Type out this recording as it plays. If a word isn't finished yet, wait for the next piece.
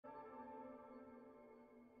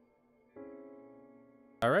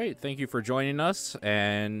All right, thank you for joining us,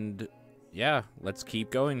 and yeah, let's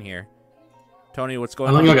keep going here. Tony, what's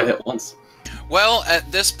going on? I think I got hit once. Well,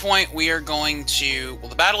 at this point, we are going to... Well,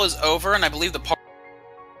 the battle is over, and I believe the party...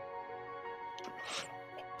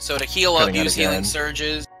 So to heal up, use healing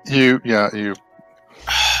surges. You. Okay,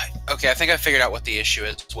 I think I figured out what the issue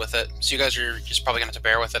is with it. So you guys are just probably going to have to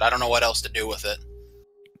bear with it. I don't know what else to do with it.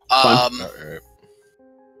 Alright.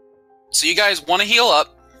 So you guys want to heal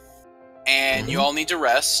up, and you all need to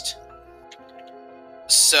rest.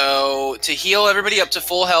 So to heal everybody up to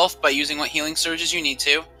full health by using what healing surges you need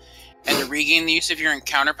to, and to regain the use of your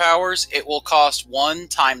encounter powers, it will cost 1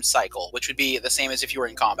 time cycle, which would be the same as if you were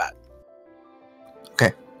in combat.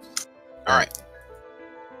 Okay. Alright.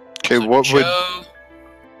 Okay, So what would... Joe,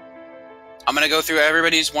 I'm going to go through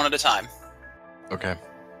everybody's one at a time. Okay.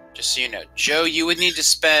 Just so you know. Joe, you would need to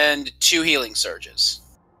spend 2 healing surges.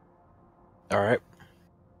 Alright.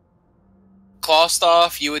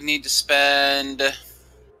 Klastoff, you would need to spend...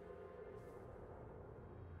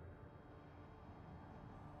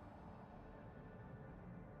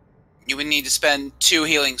 You would need to spend 2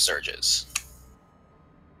 healing surges.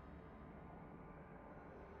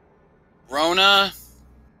 Rhona,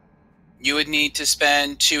 you would need to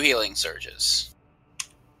spend 2 healing surges.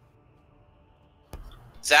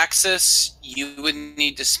 Xaxas, you would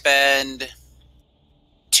need to spend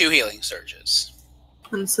 2 healing surges.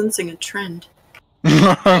 I'm sensing a trend.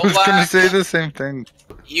 I was going to say the same thing.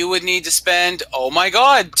 You would need to spend, oh my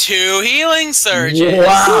god, 2 healing surges!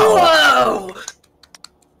 Wow!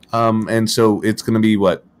 Whoa! And so it's going to be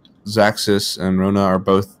what? Xaxas and Rhona are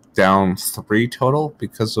both down 3 total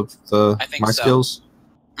because of my skills?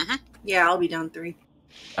 Mm-hmm. Yeah, I'll be down 3.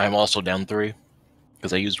 I'm also down 3,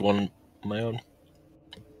 because I used 1 on my own.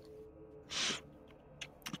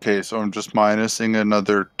 Okay, so I'm just minusing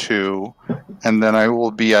another 2, and then I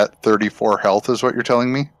will be at 34 health, is what you're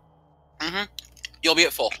telling me? Mm-hmm. You'll be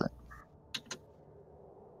at full.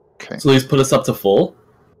 Okay. So these put us up to full?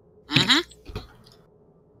 Mm-hmm.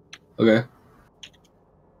 Okay.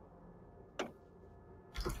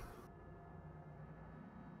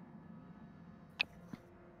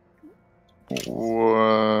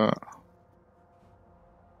 What?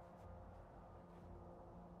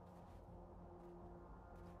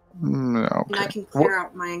 No, okay. And I can clear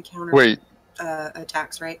out my encounter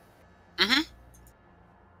attacks, right? Mm-hmm.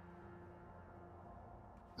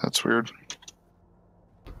 That's weird.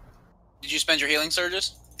 Did you spend your healing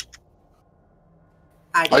surges?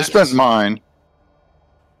 I spent mine.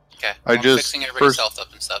 Okay. I I'm just fixing everybody's first... health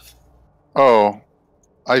up and stuff. Oh.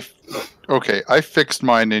 Okay, I fixed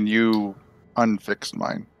mine and you unfixed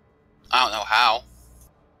mine. I don't know how.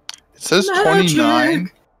 It says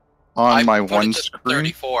 29 on my one screen.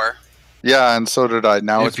 34. Yeah, and so did I.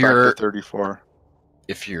 Now If it's back to 34.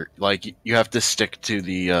 If you're like, you have to stick to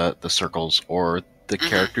the circles or the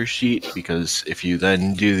character sheet, because if you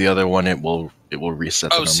then do the other one, it will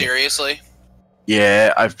reset. Oh, seriously?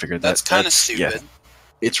 Yeah, I figured that. That's kind of stupid. Yeah.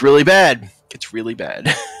 It's really bad. It's really bad.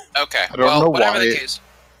 Okay. I don't know whatever why the case,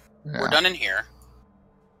 we're done in here.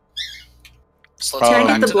 So let's Can go I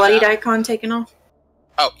back get the to bloodied map. icon taken off?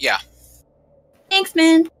 Oh, yeah. Thanks,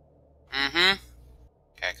 man. Mm-hmm.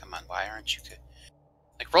 Okay, come on. Why aren't you...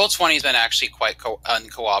 Like, Roll20's been actually quite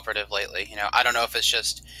uncooperative lately. You know, I don't know if it's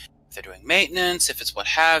just... If they're doing maintenance, if it's what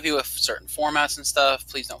have you, if certain formats and stuff.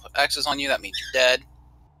 Please don't put X's on you. That means you're dead.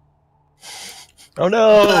 Oh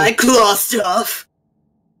no! I Klastoff!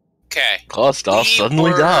 Okay. Klastoff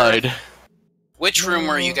suddenly died. Which room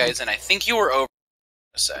were you guys in? I think you were over...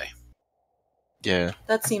 say. Yeah.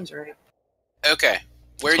 That seems right. Okay.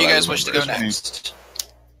 Where do you guys wish to go next?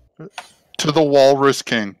 To the Walrus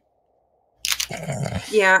King.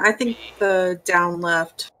 Yeah, I think the down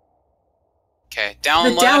left. Okay, down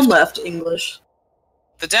the left. Down left English.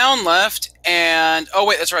 The down left, and... Oh,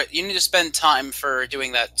 wait, that's right. You need to spend time for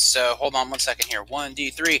doing that, so hold on one second here.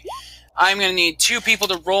 1d3. I'm going to need 2 people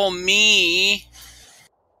to roll me...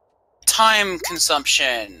 time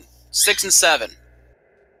consumption. 6 and 7.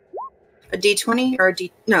 A d20 or a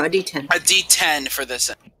d10? A d10 for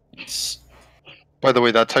this. By the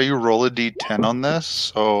way, that's how you roll a d10 on this,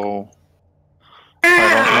 so...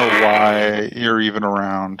 I don't know why you're even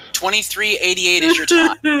around. 2388 is your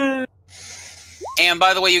time. And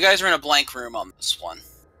by the way, you guys are in a blank room on this one.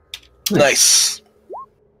 Nice.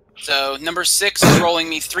 So, number 6 is rolling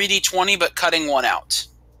me 3d20, but cutting 1 out.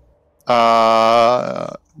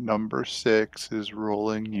 Number 6 is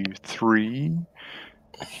rolling you 3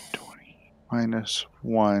 d20 minus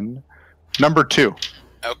 1. Number 2.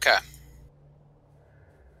 Okay.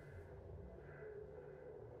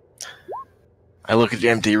 I look at the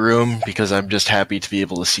empty room because I'm just happy to be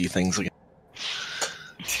able to see things again.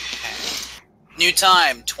 New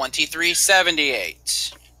time,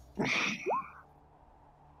 2378.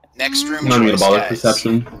 Next room I'm not gonna choice, bother guys.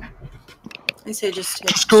 perception. I say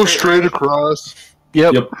Just go straight across.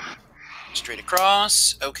 Yep. Straight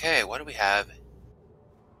across. Okay, what do we have?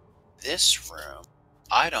 This room.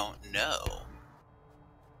 I don't know.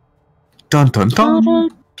 Dun dun dun.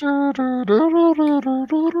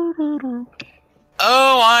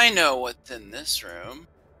 Oh, I know what's in this room.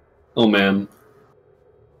 Oh man.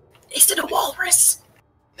 Is it a walrus?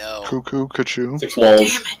 No. Cuckoo, Kachoo. 6 walls.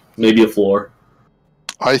 Damn it. Maybe a floor.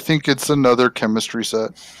 I think it's another chemistry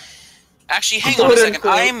set. Actually, hang on a second.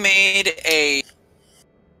 I made a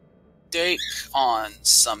mistake on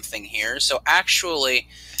something here. So actually,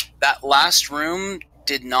 that last room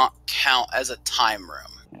did not count as a time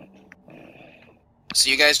room. So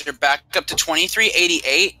you guys are back up to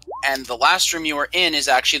 2388, and the last room you were in is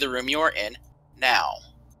actually the room you are in now.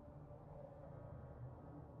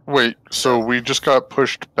 Wait, so we just got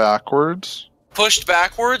pushed backwards? Pushed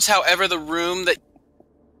backwards, however, the room that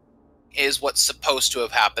is what's supposed to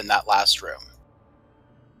have happened, that last room.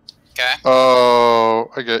 Okay? Oh,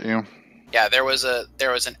 I get you. Yeah, there was an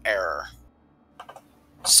error.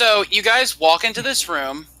 So you guys walk into this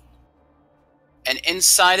room, and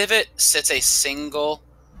inside of it sits a single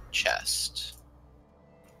chest.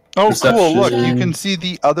 Oh, Perception. cool, look, you can see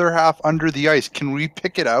the other half under the ice. Can we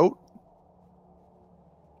pick it out?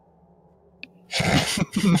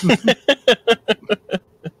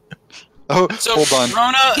 Oh, So, hold on.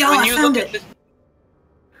 Rhona, Yeah, when I you found look at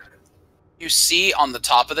you see on the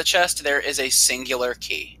top of the chest there is a singular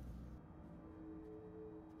key.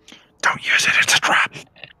 Don't use it, it's a trap.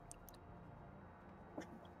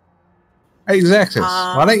 Hey, Xaxas,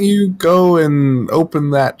 why don't you go and open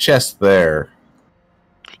that chest there?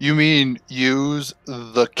 You mean use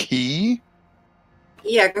the key?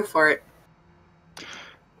 Yeah, go for it.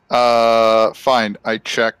 Fine. I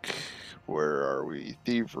check. Where are we?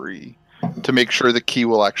 Thievery. To make sure the key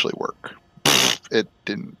will actually work. It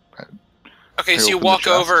didn't. Okay, I so you opened the walk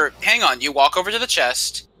chest. over. Hang on, you walk over to the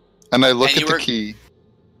chest. And I look And at you the were- key.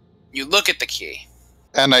 You look at the key.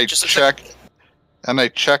 And I Just a check. And I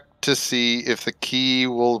check to see if the key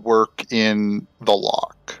will work in the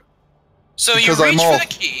lock. So Because you I'm reach all- for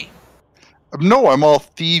the key. No, I'm all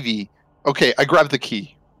thievy. Okay, I grab the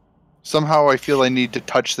key. Somehow I feel I need to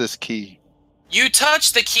touch this key. You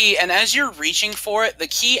touch the key, and as you're reaching for it, the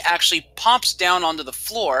key actually pops down onto the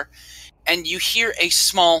floor, and you hear a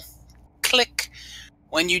small click.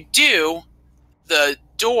 When you do, the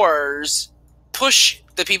doors push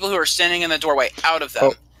the people who are standing in the doorway out of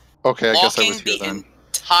them, Okay, I guess I blocking was here the then.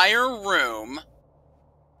 entire room,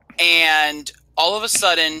 and all of a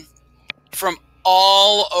sudden, from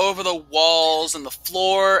all over the walls and the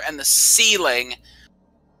floor and the ceiling,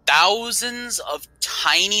 thousands of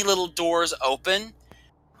tiny little doors open.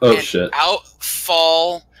 Oh and shit. out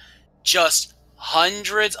fall just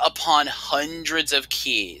hundreds upon hundreds of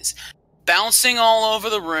keys. Bouncing all over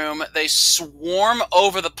the room, they swarm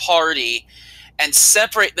over the party and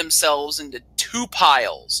separate themselves into two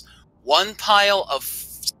piles. One pile of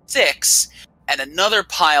 6 and another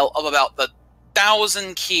pile of about the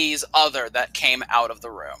 1,000 keys other that came out of the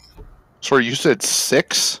room. Sorry, you said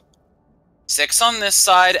 6? 6 on this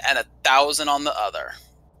side and 1,000 on the other.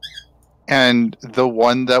 And the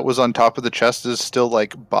one that was on top of the chest is still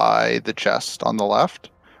like by the chest on the left?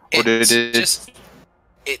 Or did it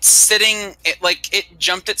It's sitting, it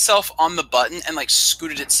jumped itself on the button and like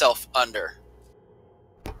scooted itself under.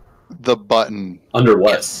 the button? Under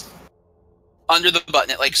what? Yes. Under the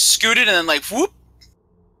button. It like scooted and then like whoop.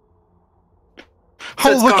 So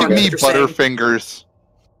Oh, it's look gone, at me, you're saying. Butterfingers.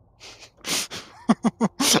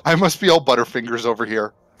 I must be all Butterfingers over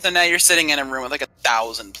here. So now you're sitting in a room with like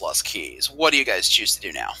 1,000 plus keys. What do you guys choose to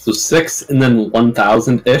do now? So 6 and then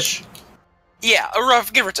 1,000-ish? Yeah, a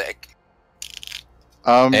rough give or take.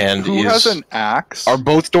 And who has an axe? Are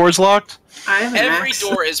both doors locked? I have an Every axe.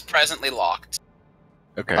 door is presently locked.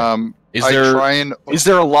 Okay. Is I there try and is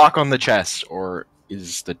there a lock on the chest, or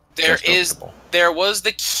is the There chest is. openable? There was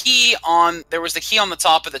the key on the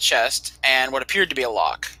top of the chest and what appeared to be a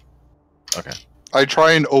lock. Okay. I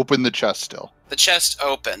try and open the chest still. The chest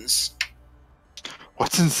opens.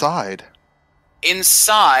 What's inside?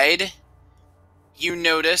 Inside, you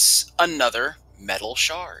notice another metal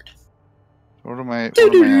shard. What am I at?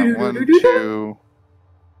 1, 2,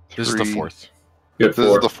 This is the 3. fourth. Good This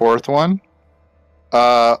is the fourth one.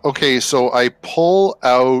 Okay, so I pull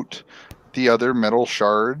out the other metal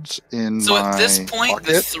shards in So my at this point,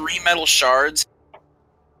 the pocket 3 metal shards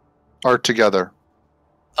are together.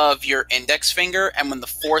 of your index finger, and when the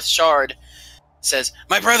 4th shard says,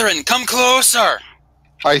 "My brethren, come closer,"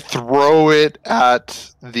 I throw it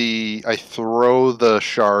at the. I throw the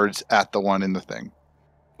shards at the one in the thing.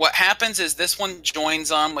 What happens is this one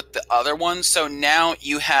joins on with the other one, so now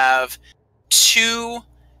you have two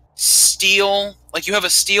steel, like you have a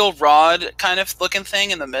steel rod kind of looking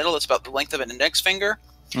thing in the middle. It's about the length of an index finger.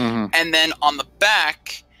 Mm-hmm. And then on the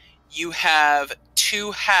back, you have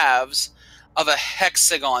two halves of a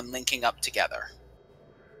hexagon linking up together.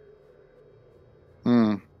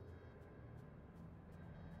 Hmm.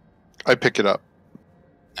 I pick it up.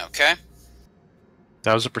 Okay.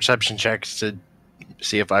 That was a perception check to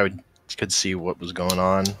see if I could see what was going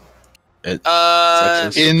on.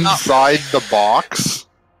 Inside the box.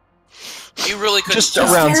 You really couldn't. Just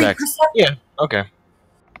around Xaxas. Yeah. Okay.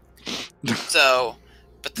 So,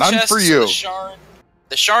 but the None chest, for you.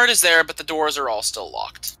 The shard is there, but the doors are all still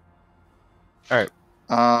locked. All right.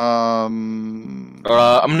 I'm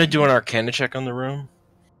gonna do an Arcana check on the room.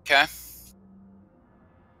 Okay.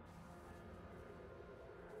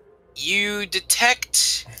 You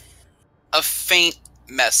detect a faint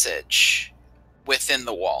message within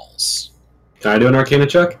the walls. Can I do an Arcana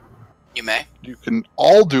check? You may. You can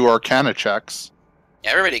all do Arcana checks.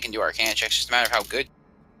 Yeah, everybody can do Arcana checks, just a matter of how good.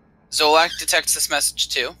 Zola'k detects this message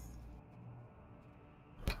too.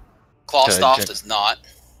 Klastoff does not.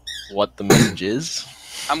 What the message is?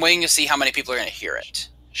 I'm waiting to see how many people are going to hear it.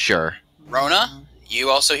 Sure. Rhona, you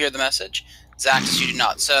also hear the message. Xaxas, you do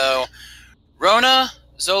not. So, Rhona,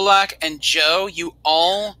 Zola'k, and Joe, you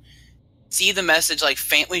all see the message like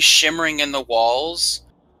faintly shimmering in the walls.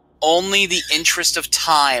 Only the interest of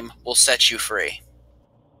time will set you free.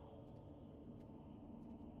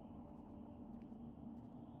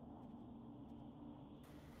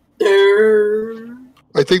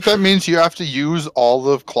 I think that means you have to use all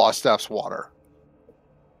of Klastoff's water.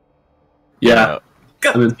 Yeah.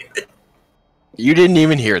 I mean, You didn't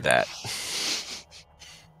even hear that.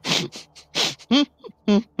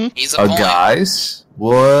 He's a point. Guys,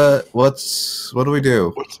 what do we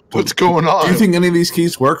do? What's going on? Do you think any of these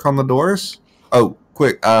keys work on the doors? Oh,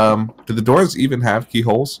 quick. Do the doors even have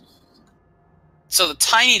keyholes? So the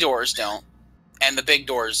tiny doors don't, and the big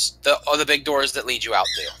doors, the big doors that lead you out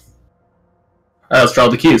do. Alright, let's draw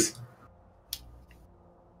the keys.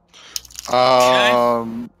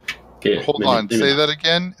 Okay, Hold on. Say that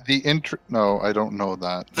again. No, I don't know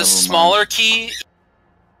that. The Never smaller mind. key,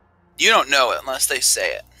 you don't know it unless they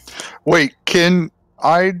say it. Wait, can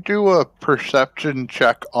I do a perception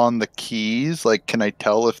check on the keys? Like, can I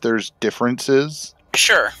tell if there's differences?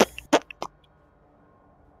 Sure.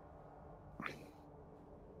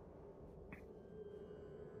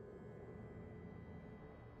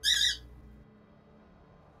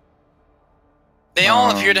 They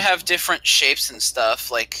all appear to have different shapes and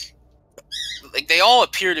stuff. Like they all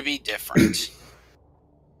appear to be different.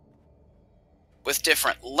 With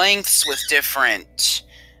different lengths, with different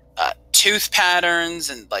tooth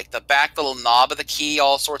patterns, and like the back little knob of the key,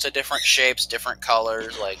 all sorts of different shapes, different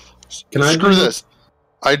colors. Like, Can I screw this?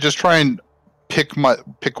 I just try and pick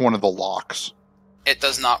one of the locks. it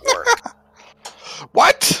does not work.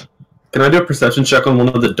 What? Can I do a perception check on one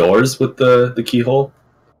of the doors with the keyhole?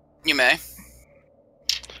 You may.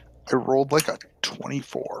 I rolled like a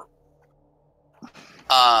 24.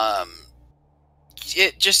 To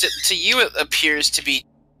you it appears to be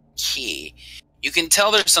key. You can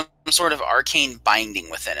tell there's some sort of arcane binding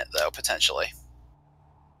within it, though, potentially.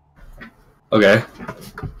 Okay.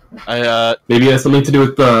 Maybe it has something to do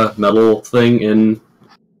with the metal thing in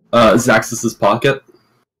Xaxas' pocket.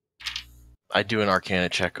 I do an Arcana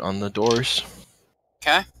check on the doors.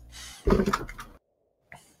 Okay.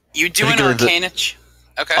 You do an Arcana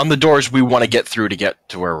Okay. On the doors we want to get through to get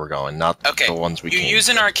to where we're going, not the ones we You use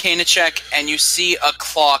an Arcana check, and you see a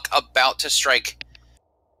clock about to strike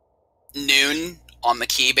noon on the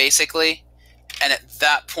key, basically. And at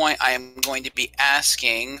that point, I am going to be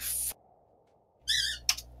asking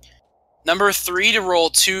number 3 to roll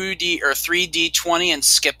 2d or 3d20 and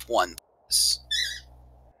skip 1.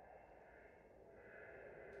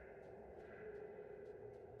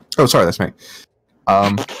 Oh, sorry, that's me.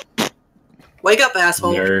 Wake up,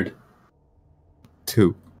 asshole. Nerd.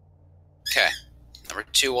 2. Okay. Number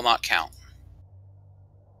 2 will not count.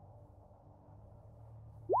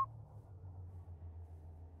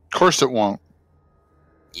 Of course it won't.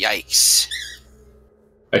 Yikes.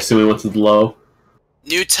 I assume we went to the low.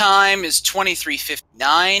 New time is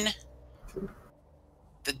 23:59.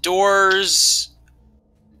 The doors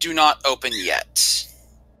do not open yet.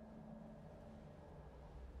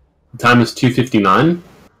 The time is 2:59.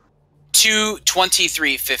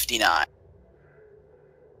 23:59.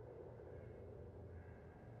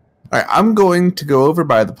 All right, I'm going to go over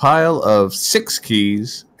by the pile of 6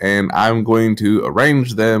 keys, and I'm going to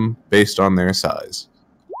arrange them based on their size.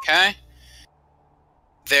 Okay.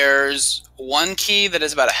 There's 1 key that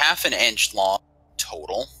is about a half an inch long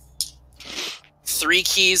total. 3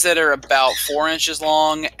 keys that are about 4 inches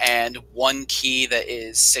long, and 1 key that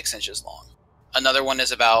is 6 inches long. Another one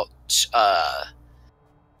is about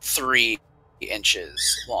 3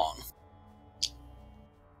 inches long.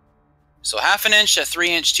 So half an inch, a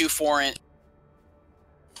 3 inch, 2 4 inch.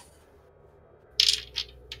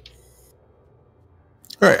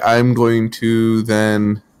 All right, I'm going to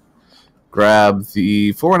then grab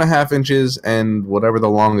the 4.5 inches and whatever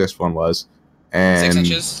the longest one was, and 6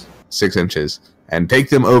 inches. 6 inches, and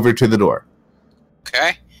take them over to the door.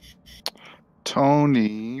 Okay.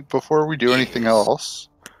 Tony, before we do anything else,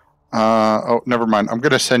 oh, never mind. I'm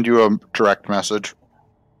going to send you a direct message.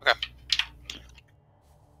 Okay.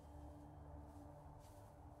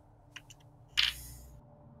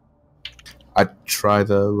 I try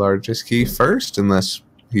the largest key first, unless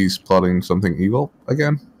he's plotting something evil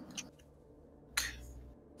again.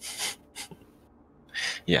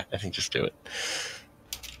 Yeah, I think just do it.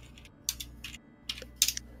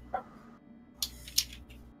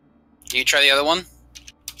 You try the other one?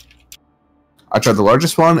 I try the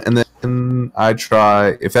largest one, and then I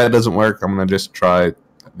try... If that doesn't work, I'm going to just try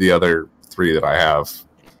the other 3 that I have.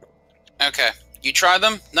 Okay. You try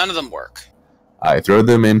them, none of them work. I throw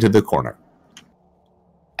them into the corner.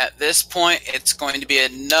 At this point, it's going to be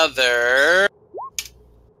another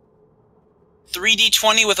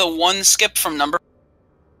 3d20 with a 1 skip from number.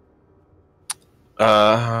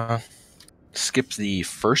 Skip the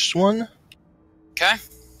first one. Okay.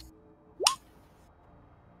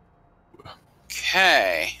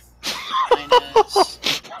 Okay.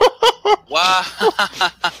 Minus. Wow.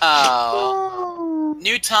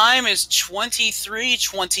 New time is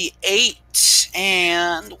 23:28,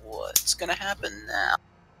 and what's gonna happen now?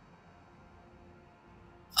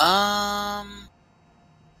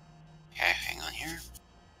 Okay, hang on here.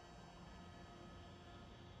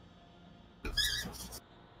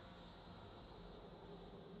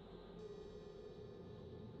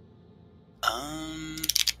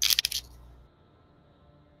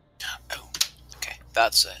 Oh, okay,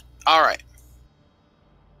 that's it. Alright.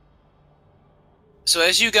 So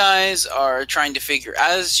as you guys are trying to figure,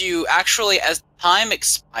 as time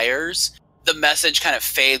expires, the message kind of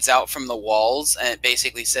fades out from the walls, and it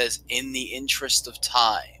basically says, in the interest of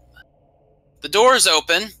time. The doors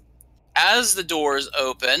open. As the doors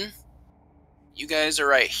open, you guys are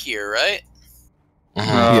right here, right?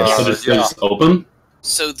 Yes. So just open?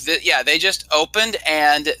 So, yeah, they just opened,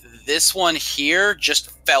 and this one here just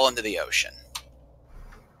fell into the ocean.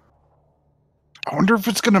 I wonder if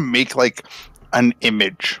it's going to make, like, an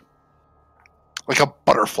image. Like a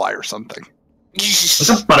butterfly or something. It's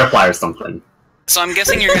a butterfly or something. So I'm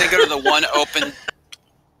guessing you're going to go to the one open...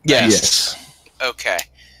 Yes. Okay.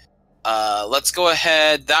 Let's go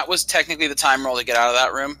ahead. That was technically the time roll to get out of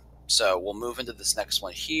that room. So we'll move into this next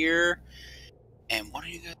one here. And what are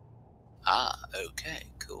you guys... Ah, okay,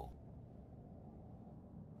 cool.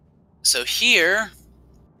 So here,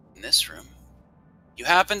 in this room, you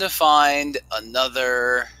happen to find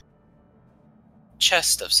another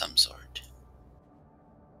chest of some sort.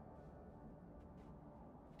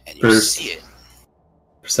 And you see it.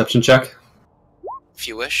 Perception check? If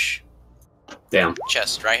you wish. Damn.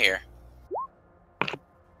 Chest, right here.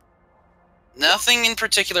 Nothing in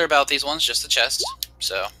particular about these ones, just the chest.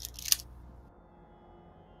 So...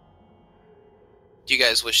 do you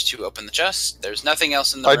guys wish to open the chest? There's nothing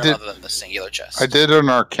else in the room other than the singular chest. I did an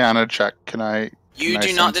Arcana check. Can I? You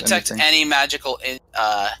do not detect any magical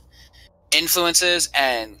influences,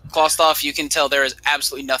 and Klastoff, you can tell there is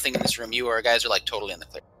absolutely nothing in this room. You guys are like totally in the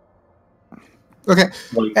clear. Okay.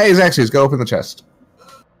 Hey, Xaxas, go open the chest.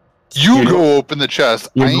 You go open the chest.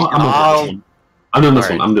 I'm doing this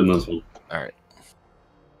one. I'm doing this one. Alright.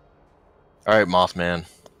 Alright, Mothman.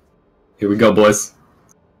 Here we go, boys.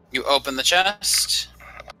 You open the chest.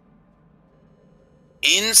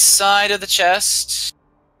 Inside of the chest,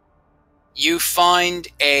 you find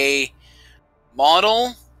a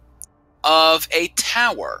model of a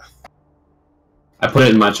tower. I put it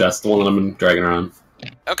in my chest, the one that I'm dragging around.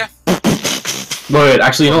 Okay. Wait,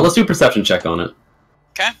 actually, you know what? Let's do a perception check on it.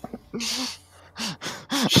 Okay.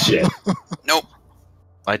 Shit. Nope.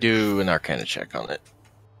 I do an Arcana check on it.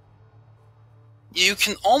 You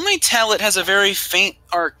can only tell it has a very faint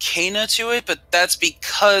arcana to it, but that's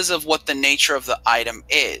because of what the nature of the item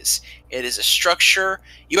is. It is a structure.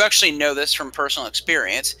 You actually know this from personal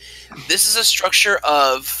experience. This is a structure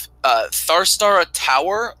of Tharstara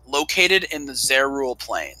Tower, located in the Zerul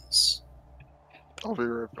Plains. I'll be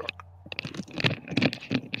right back.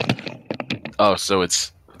 Oh, so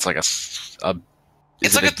it's like It's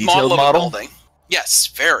like a model of a building. Yes,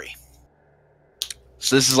 very.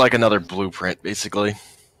 So this is like another blueprint, basically.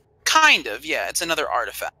 Kind of, yeah. It's another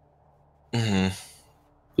artifact. Mm-hmm.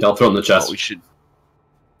 Yeah, I'll throw it in the chest. Oh, we should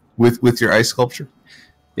with your ice sculpture.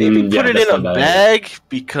 maybe Yeah, put it that's in a not bad. bag,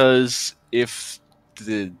 because if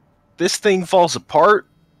this thing falls apart,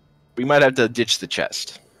 we might have to ditch the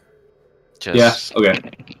chest. Yeah, okay.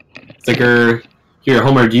 Sticker. Here,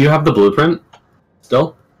 Homer, do you have the blueprint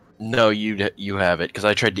still? No, you have it, because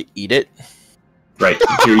I tried to eat it. Right.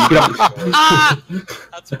 Here, you can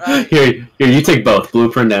That's right. Here, you take both,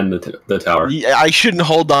 blueprint and the tower. Yeah, I shouldn't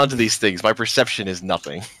hold on to these things. My perception is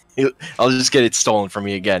nothing. I'll just get it stolen from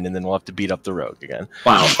me again, and then we'll have to beat up the rogue again.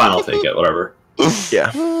 Fine, I'll take it, whatever.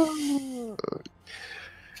 Yeah.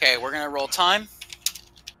 Okay, we're gonna roll time.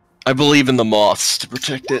 I believe in the moths to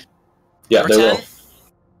protect it. Yeah, Number they 10. will.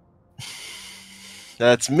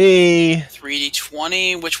 That's me.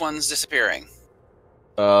 3d20. Which one's disappearing?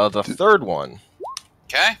 The third one.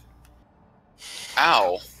 Okay.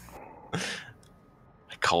 Ow. I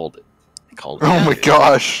called it. Oh my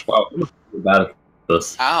gosh. Wow, I'm bad at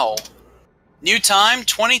this. Ow. New time,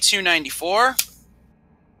 2294.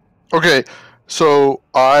 Okay, so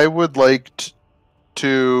I would like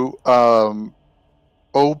to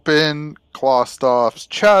open Klastoff's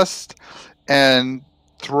chest and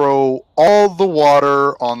throw all the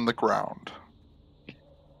water on the ground.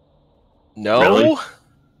 No. Really?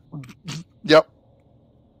 Yep.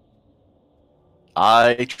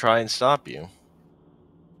 I try and stop you.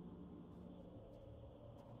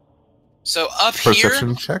 So up Perception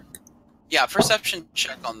here... check. Yeah, perception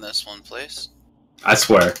check on this one, please. I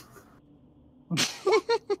swear.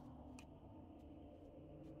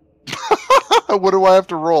 What do I have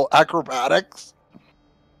to roll? Acrobatics?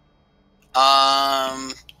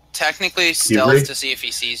 Technically stealth to see if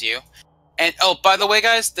he sees you. And, oh, by the way,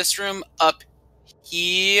 guys, this room up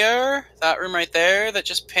here, that room right there that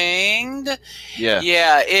just pinged,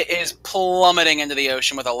 Yeah. it is plummeting into the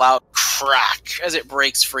ocean with a loud crack as it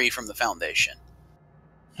breaks free from the foundation.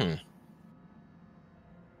 Nobody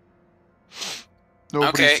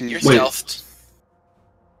Okay, sees you're me. stealthed.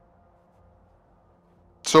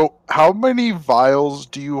 So, how many vials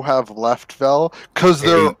do you have left, Vel? Because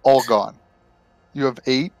they're 8. all gone. You have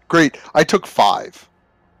 8? Great. I took 5.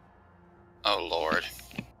 Oh, Lord.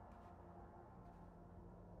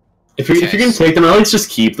 If you're gonna take them, at least just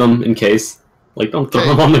keep them in case. Like, don't throw Okay.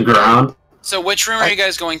 them on the ground. So which room are you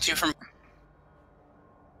guys going to from...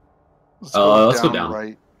 Let's go down.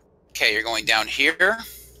 Right. Okay, you're going down here.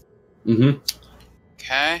 Mm-hmm.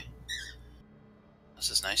 Okay. This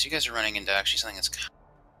is nice. You guys are running into actually something that's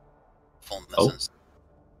full Oh. misses.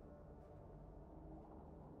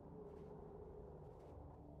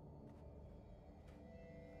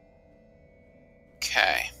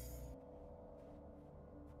 Okay.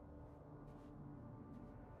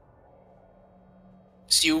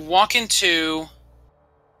 So you walk into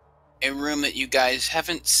a room that you guys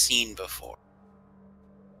haven't seen before.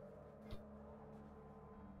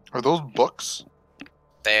 Are those books?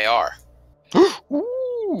 They are.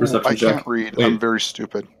 Ooh, Perception I check. can't read. Wait. I'm very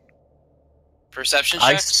stupid. Perception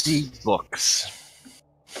I checks? see books.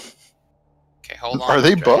 Okay, hold on. Are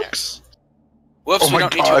they Right books? here. Whoops, Oh we my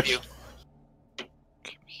don't need two of you.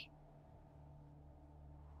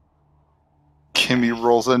 Kimmy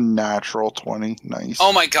rolls a natural 20. Nice.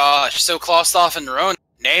 Oh my gosh, so Klastoff and Rhona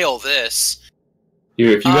nail this. Here,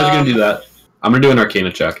 if you guys are gonna do that, I'm gonna do an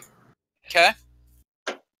Arcana check. Okay.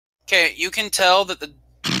 Okay, you can tell that the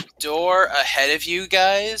door ahead of you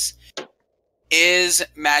guys is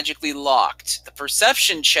magically locked. The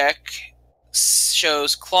perception check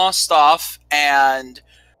shows Klastoff and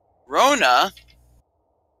Rhona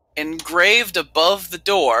engraved above the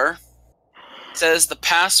door says the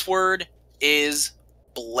password is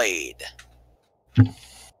blade.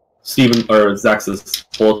 Steven or Xaxas,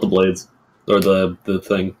 pull up the blades. Or the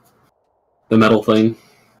thing. The metal thing.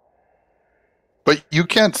 But you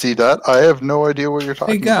can't see that. I have no idea what you're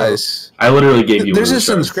talking Hey guys, I literally gave you there's one of this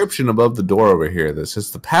the shards. inscription above the door over here that says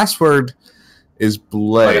the password is I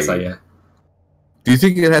blade. guess yeah. Do you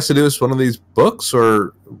think it has to do with one of these books,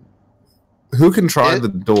 or who can try It- the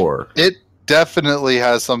door? about. It definitely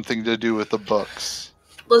has something to do with the books.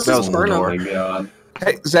 Let's That just was burn Oh them. my god.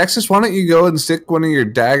 Hey, Xaxas, why don't you go and stick one of your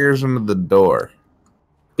daggers into the door?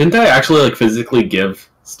 Didn't I actually like physically give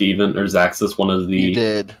Steven or Xaxas one of You the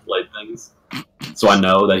did. blade things? So I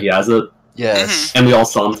know that he has it. Yes. And we all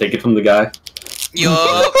saw him take it from the guy.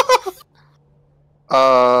 Yup.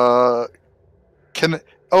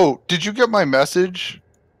 Did you get my message,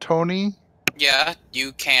 Tony? Yeah,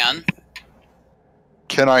 you can.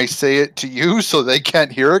 Can I say it to you so they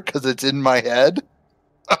can't hear it because it's in my head?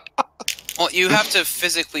 Well, you have to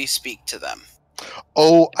physically speak to them.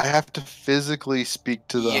 Oh, I have to physically speak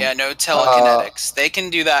to them. Yeah, no telekinetics. They can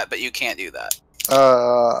do that, but you can't do that.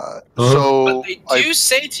 So but they do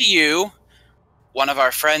say to you, one of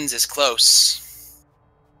our friends is close.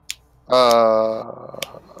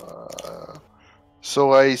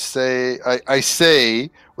 So I say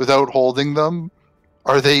without holding them,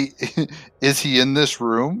 is he in this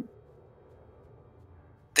room?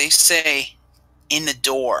 They say in the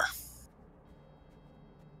door.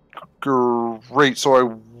 Great. So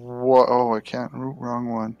I can't. Wrong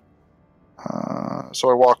one. So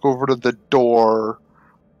I walk over to the door.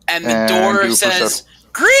 And the door says,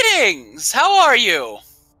 "Greetings! How are you?"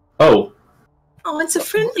 Oh, it's a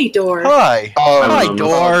friendly door. Hi. Hi,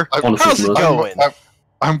 door. How's it going?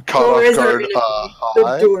 I'm caught off guard.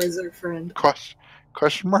 The door is our friend.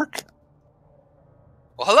 Question mark?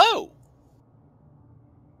 Well, hello.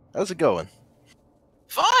 How's it going?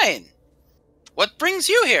 Fine. What brings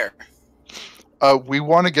you here? We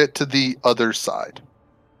want to get to the other side.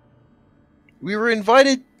 We were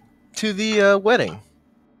invited to the wedding.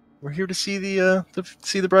 We're here to see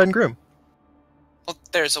the bride and groom. Well,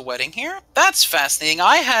 there's a wedding here? That's fascinating.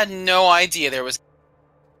 I had no idea there was...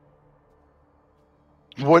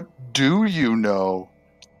 What do you know?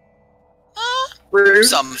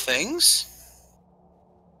 Some things.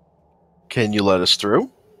 Can you let us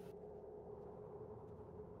through?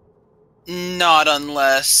 Not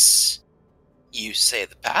unless you say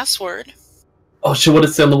the password. Oh shit, what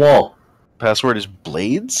does it say on the wall? Password is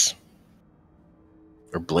Blades?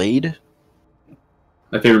 Or Blade?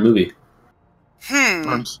 My favorite movie.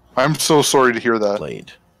 I'm so sorry to hear that.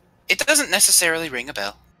 Blade. It doesn't necessarily ring a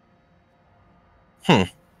bell.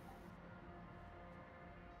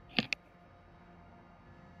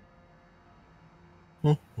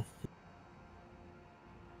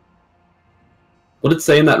 What did it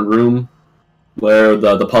say in that room where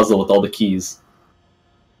the puzzle with all the keys?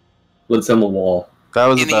 What did it say on the wall? That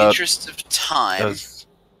was in the interest of time.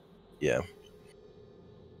 Yeah.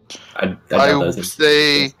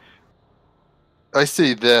 I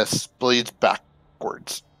say this Blades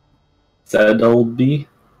backwards. Selby?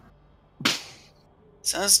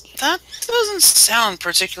 Says that doesn't sound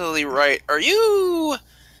particularly right. Are you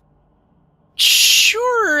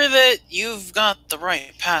sure that you've got the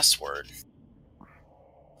right password?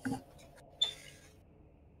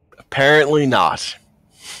 Apparently not.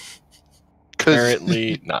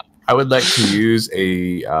 Apparently not. I would like to use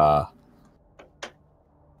a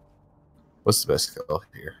what's the best skill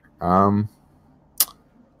here? A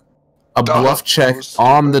bluff check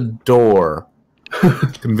on the door,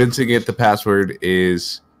 convincing it the password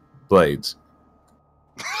is Blades.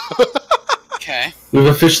 Okay. We've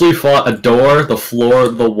officially fought a door, the floor,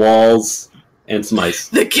 the walls, and some ice.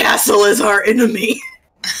 The castle is our enemy.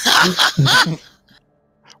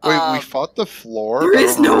 Wait, we fought the floor? There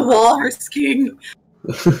is no Walrus King.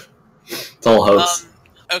 It's all hoax.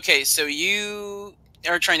 Okay, so you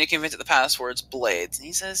are trying to convince it the password's Blades, and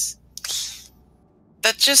he says,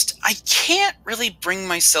 I can't really bring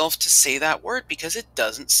myself to say that word because it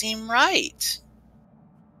doesn't seem right.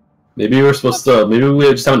 Maybe we're supposed to, maybe we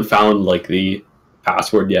just haven't found, like, the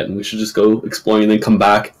password yet, and we should just go exploring and then come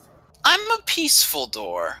back. I'm a peaceful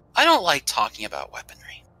door. I don't like talking about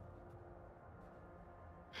weaponry.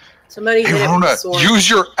 Somebody hit it with a sword. Use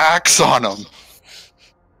your axe on him.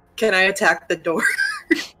 Can I attack the door?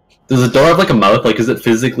 Does the door have, like, a mouth? Like, is it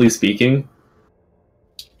physically speaking?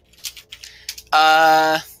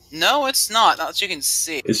 No, it's not. Not that you can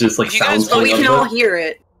see. It's just, like, sounds but we can all hear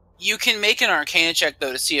it. You can make an Arcana check,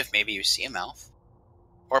 though, to see if maybe you see a mouth.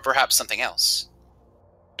 Or perhaps something else.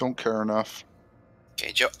 Don't care enough.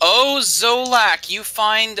 Okay, Joe. Oh, Zola'k, you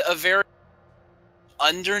find a very...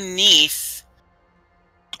 Underneath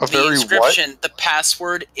the inscription, the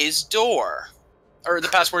password is door. Or the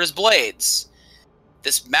password is Blades.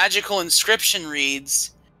 This magical inscription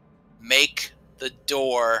reads, "Make the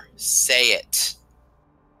door say it."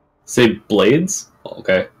 Say Blades? Oh,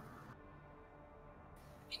 okay.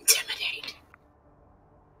 Intimidate.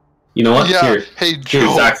 You know what? Yeah. Here. Hey, Joe.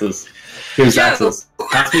 Here's Xaxas. Here's Xaxas.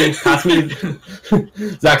 Pass me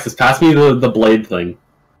Xaxas, pass me the blade thing.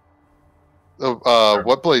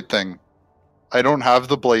 What blade thing? I don't have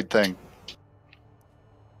the blade thing.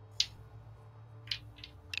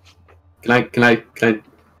 Can I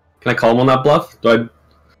call him on that bluff? Do I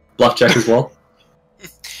bluff check as well?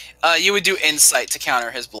 You would do insight to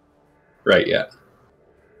counter his bluff. Right, yeah.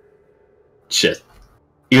 Shit.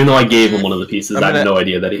 Even though I gave him one of the pieces, I have no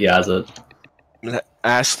idea that he has it. I'm gonna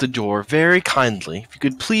ask the door very kindly if you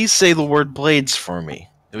could please say the word blades for me.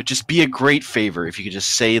 It would just be a great favor if you could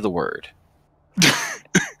just say the word.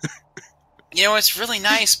 You know, it's really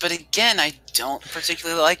nice, but again, I don't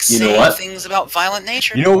particularly like saying things about violent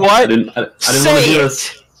nature. You know what? I didn't want to do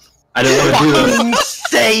this. I didn't want to do this.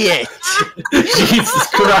 Say it! Jesus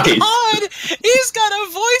Christ! Oh God! He's got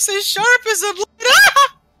a voice as sharp as a blade.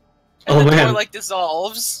 And Oh the man! door, like,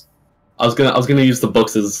 dissolves. I was gonna use the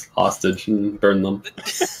books as hostage and burn them.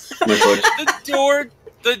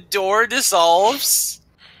 The door dissolves,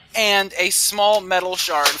 and a small metal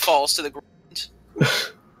shard falls to the ground.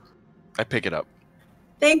 I pick it up.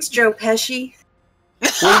 Thanks, Joe Pesci.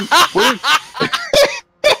 So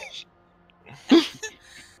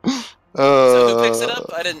who picks it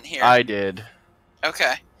up? I didn't hear. I did.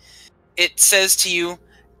 Okay. It says to you,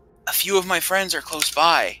 a few of my friends are close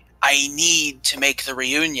by. I need to make the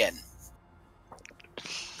reunion.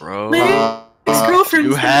 Bro, His girlfriend's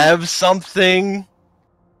you have something?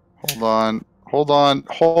 Hold on.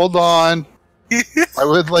 I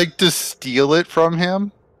would like to steal it from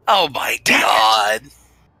him. Oh my God!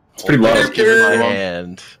 It's pretty I low. just give it my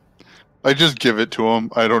hand. I just give it to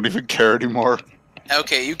him. I don't even care anymore.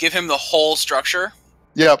 Okay, you give him the whole structure?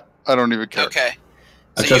 Yep, I don't even care. Okay.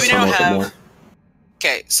 I So trust you now him with it have... more.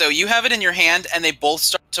 Okay, so you have it in your hand, and they both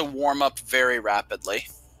start to warm up very rapidly.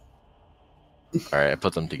 Alright, I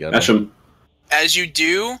put them together. Ash him. As you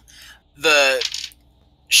do, the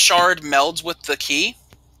shard melds with the key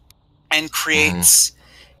and creates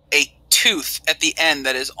a tooth at the end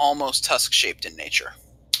that is almost tusk-shaped in nature.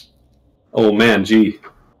 Oh man, gee.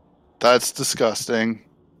 That's disgusting.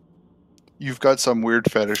 You've got some weird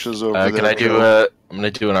fetishes over there. Can I do a... I'm gonna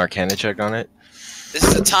do an Arcana check on it. This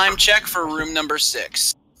is a time check for room number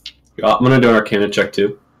 6. Yeah, I'm gonna do an Arcana check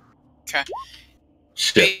too. Okay.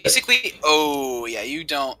 Shit. Basically, oh yeah, you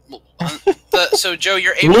don't. So Joe,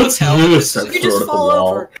 you're able to tell. This? You can just fall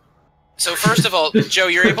over. So first of all, Joe,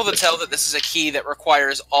 you're able to tell that this is a key that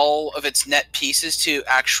requires all of its net pieces to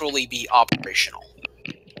actually be operational.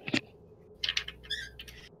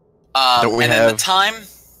 Don't we and have at the time,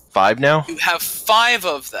 5 now? you have 5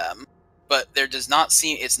 of them, but there does not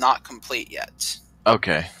seem it's not complete yet.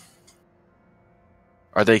 Okay.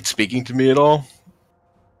 Are they speaking to me at all?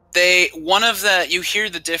 You hear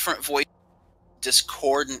the different voice,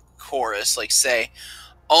 discordant chorus, like say,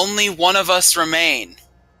 "Only one of us remain."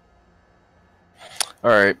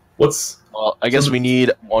 Alright. Well, I guess we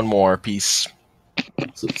need one more piece.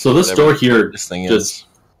 So this door here This thing just is.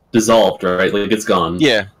 dissolved, right? Like it's gone.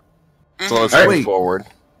 Yeah. So let's Alright. move forward.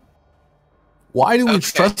 Why do we Okay.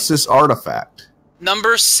 trust this artifact?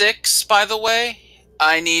 Number 6, by the way,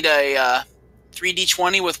 I need a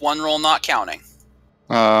 3d20 with 1 roll not counting.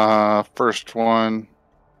 First one.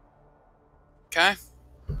 Okay?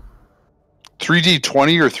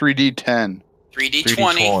 3D20 or 3D10? 3d20.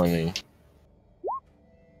 3d20.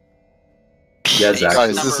 Yeah, Zach.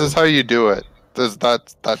 Guys, this is how you do it. That's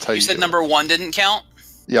how you You said do number 1 didn't count?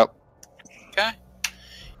 it. Yep. Okay.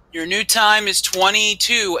 Your new time is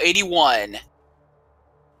 22:81.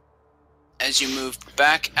 As you move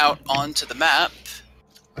back out onto the map,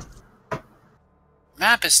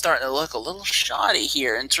 map is starting to look a little shoddy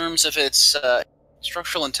here in terms of its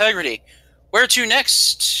structural integrity. Where to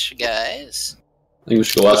next, guys? I think we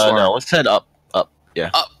should go up. No, let's head up. Yeah.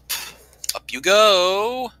 Up. Up you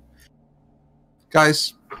go.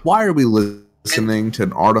 Guys, why are we listening to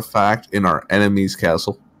an artifact in our enemy's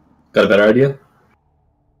castle? Got a better idea?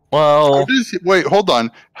 Well, Wait, hold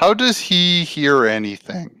on. How does he hear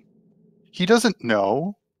anything? He doesn't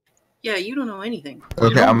know. Yeah, you don't know anything.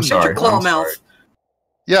 Okay, I'm Shut sorry. your claw I'm mouth. sorry.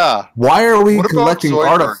 Yeah, Why are we What about collecting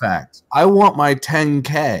Zoidberg? artifacts? I want my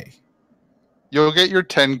 10K. you'll get your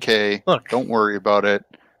 10K. Look. Don't worry about it.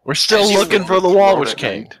 we're still As you looking move for the Walrus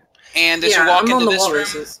King. And as Yeah, you walk I'm on into the this room,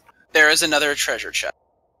 walruses. there is another treasure chest.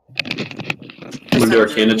 I'm gonna do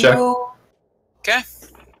Arcana check. Okay?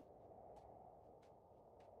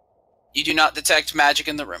 You do not detect magic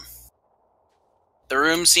in the room. The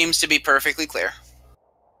room seems to be perfectly clear.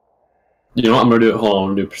 You know what? I'm gonna do. Hold on. I'm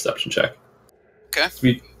gonna do a perception check. Okay.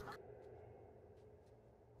 Sweet.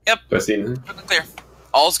 Yep. Do I see anything? Perfectly clear.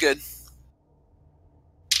 All's good.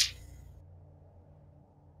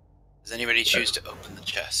 Does anybody choose to open the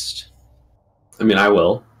chest? I mean, I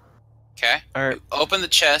will. Okay. Alright. You open the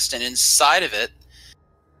chest, and inside of it,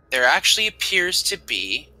 there actually appears to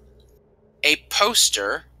be a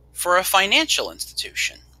poster for a financial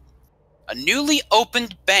institution. A newly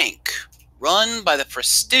opened bank run by the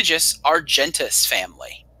prestigious Argentus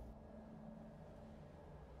family.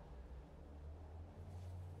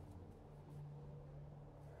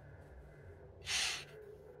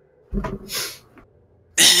 I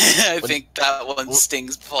think that one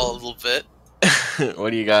stings Paul a little bit.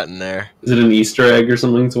 What do you got in there? Is it an Easter egg or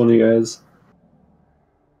something to one of you guys?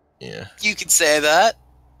 Yeah. You could say that.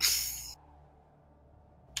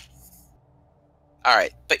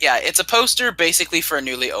 Alright, but yeah, it's a poster basically for a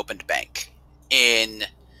newly opened bank. It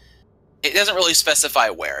doesn't really specify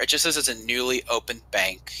where, it just says it's a newly opened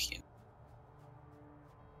bank.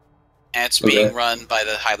 And it's being run by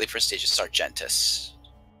the highly prestigious Sargentis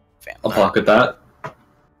family. I'll pocket that.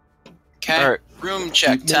 Okay, right. Room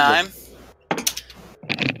check time.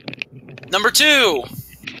 Number 2!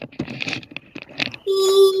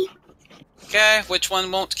 Okay, which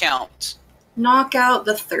one won't count? Knock out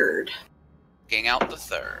the 3rd. Knocking out the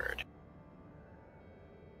 3rd.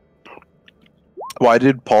 Why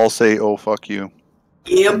did Paul say, "Oh fuck you"?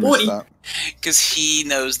 Yeah, boy. Because he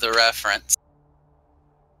knows the reference.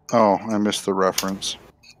 Oh, I missed the reference.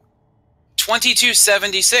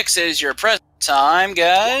 2276 is your present time,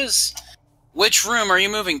 guys. Which room are you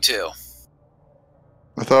moving to?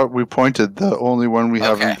 I thought we pointed the only one we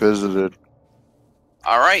haven't visited.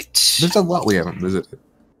 Alright. There's a lot we haven't visited.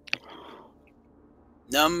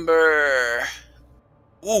 Number...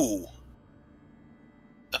 Ooh.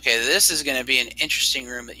 Okay, this is going to be an interesting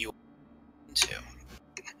room that you want into.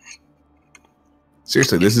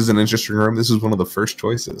 Seriously, this is an interesting room. This is one of the first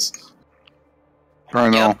choices. I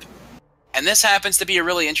know. Yep. And this happens to be a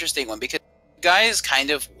really interesting one because you guys kind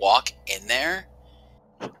of walk in there.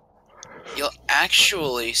 You'll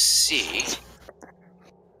actually see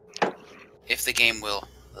if the game will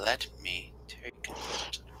let me take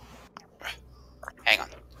it. Hang on.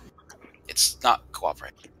 It's not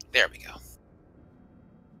cooperating. There we go.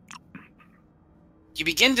 You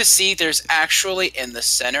begin to see there's actually in the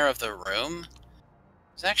center of the room,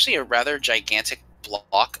 there's actually a rather gigantic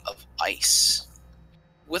block of ice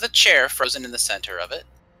with a chair frozen in the center of it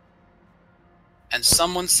and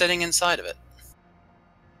someone sitting inside of it.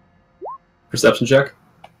 Perception check.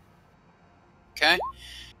 Okay.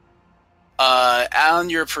 On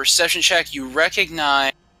your perception check, you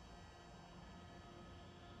recognize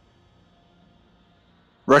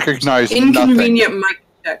inconvenient nothing. mic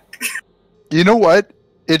check. You know what?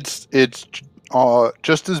 It's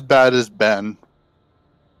just as bad as Ben.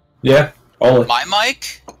 Yeah. All my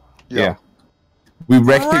mic? Yeah. We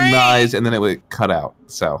recognize, and then it would cut out.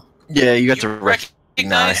 So yeah, you got to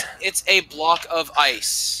recognize. It's a block of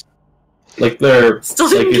ice. Like they're Still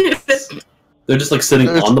like didn't get it. they're just like sitting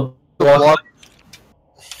on the block.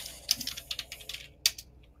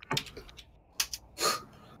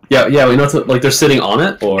 Yeah, we know it's like they're sitting on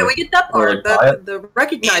it, or Yeah, we get that part. like The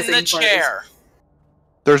recognizing in the part chair.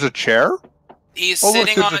 There's a chair? He's look,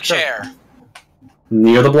 sitting on there's a chair.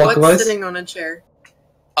 near the block of What's ice. sitting on a chair?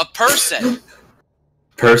 A person.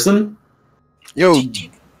 Person? Yo,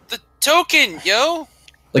 The token, yo.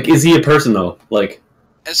 Like, is he a person though? Like,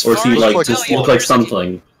 As or is far he as like you just tell, look like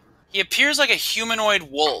something? He appears like a humanoid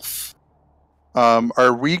wolf.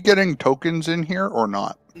 are we getting tokens in here or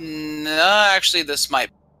not? No, actually, this might.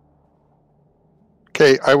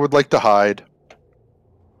 Okay, I would like to hide.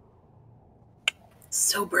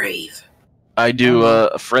 So brave. I do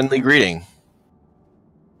a friendly greeting.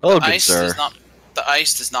 Hello, good sir. The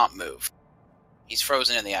ice does not move. He's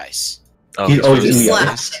frozen in the ice. Oh, He's always in the slapped.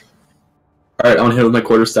 ice. Alright, I want to hit with my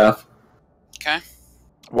quarterstaff. Okay.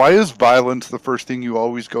 Why is violence the first thing you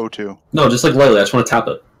always go to? No, just like lightly. I just want to tap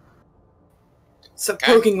it. So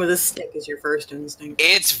poking with a stick is your first instinct.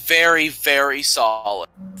 It's very, very solid.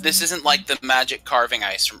 This isn't like the magic carving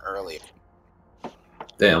ice from earlier.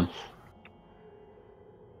 Damn.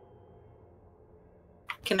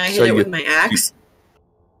 Can I hit it with my axe?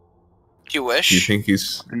 If you wish. do you think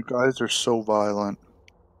he's? You guys are so violent.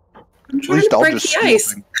 I'm At trying least to I'll break just the ice.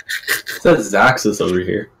 swing. It says Xaxas over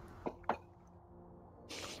here.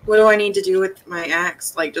 What do I need to do with my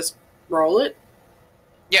axe? Like, just roll it?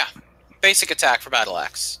 Yeah. Basic attack for battle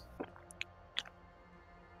axe.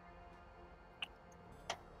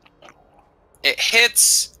 It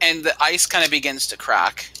hits, and the ice kind of begins to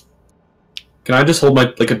crack. Can I just hold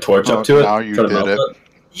my a torch up to it? Now you Try to did melt it.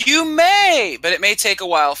 You may, but it may take a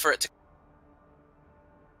while for it to.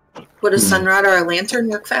 Would a sunrod or a lantern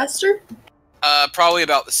work faster? Probably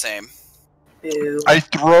about the same. Ew. I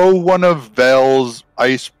throw one of Vel's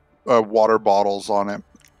ice water bottles on it.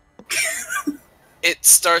 It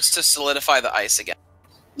starts to solidify the ice again.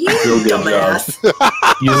 You Real good dumbass.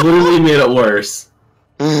 You literally made it worse.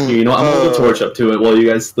 You know, I'm gonna hold the torch up to it while you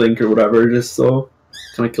guys think or whatever, just so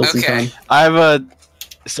kind of kill some Okay. time. I have a.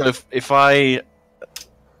 So if I.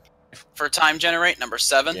 For time generate, number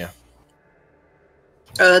 7. Yeah.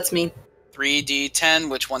 Oh, that's me.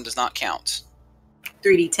 3d10, which one does not count?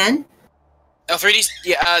 3d10? Oh, 3D.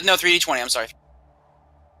 Yeah, no, 3D20. I'm sorry.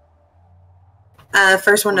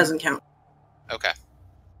 First one doesn't count. Okay.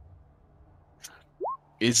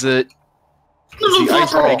 Is the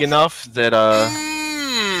ice big enough that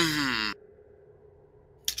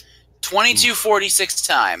 2246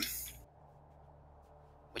 time.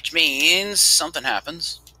 Which means something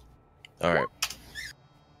happens. Alright.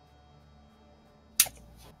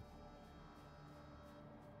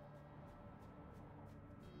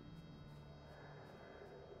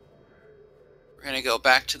 We're gonna go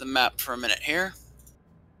back to the map for a minute here.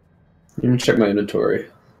 Let me check my inventory.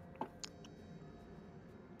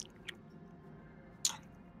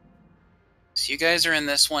 So you guys are in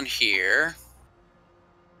this one here.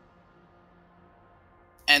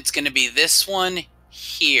 And it's gonna be this one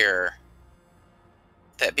here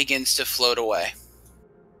that begins to float away.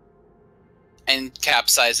 And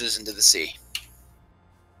capsizes into the sea.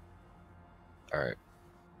 Alright.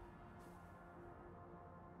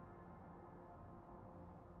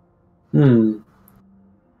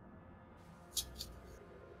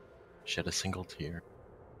 Shed a single tear.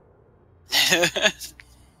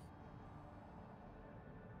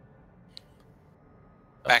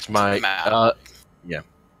 Back to my the map. yeah.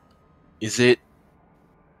 Is it,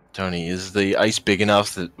 Tony? Is the ice big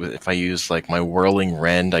enough that if I use like my whirling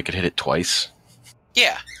rend, I could hit it twice?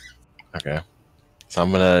 Yeah. Okay. So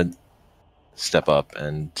I'm gonna step up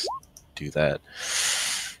and do that.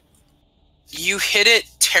 You hit it,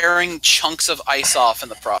 tearing chunks of ice off in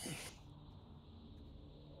the process.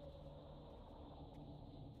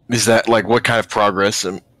 Is that like what kind of progress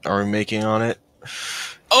are we making on it?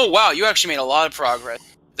 Oh wow, you actually made a lot of progress.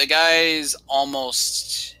 The guy's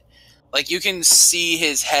almost like you can see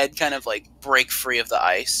his head kind of like break free of the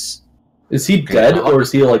ice. Is he dead or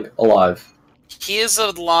is he like alive? He is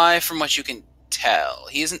alive from what you can tell.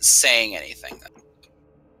 He isn't saying anything.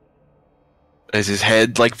 Is his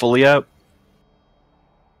head like fully out?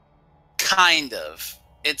 Kind of.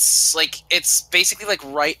 It's basically like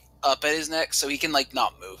right up at his neck, so he can like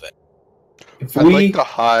not move it. I'd like to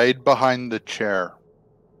hide behind the chair.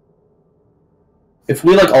 If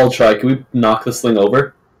we like all try, can we knock this thing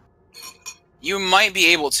over? You might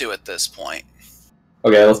be able to at this point.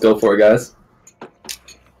 Okay, let's go for it, guys.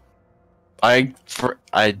 I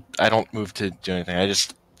don't move to do anything. I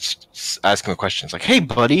just ask him a question. It's like, "Hey,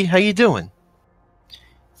 buddy, how you doing?"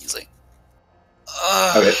 He's like,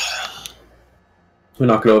 Okay. We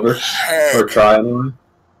knock it over or try anyway.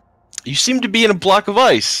 You seem to be in a block of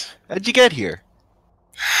ice. How'd you get here?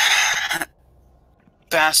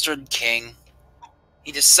 Bastard king.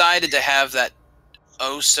 He decided to have that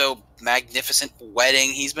oh so magnificent wedding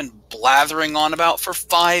he's been blathering on about for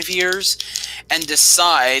 5 years, and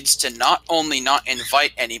decides to not only not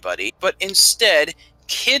invite anybody, but instead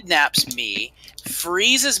kidnaps me,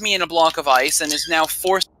 freezes me in a block of ice, and is now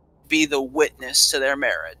forced to be the witness to their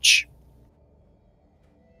marriage.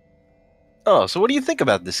 Oh, so what do you think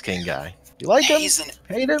about this king guy? You like him?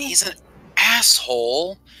 Hate him? He's an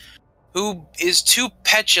asshole who is too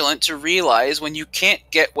petulant to realize when you can't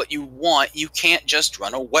get what you want, you can't just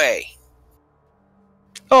run away.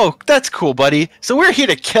 Oh, that's cool, buddy. So we're here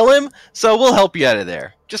to kill him, so we'll help you out of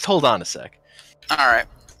there. Just hold on a sec. Alright.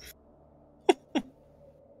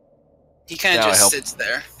 He kind of just sits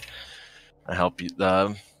there. I help you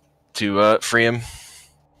to free him.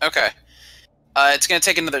 Okay. It's going to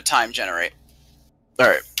take another time generate.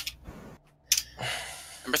 Alright.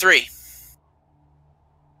 Number 3.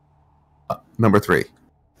 Number 3.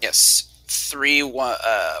 Yes. 3,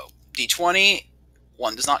 D20.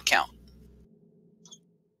 1 does not count.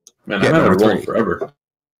 Man, I've had to roll forever.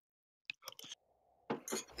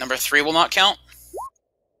 Number 3 will not count.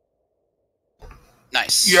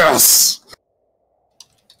 Nice. Yes!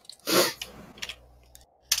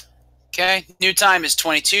 Okay, new time is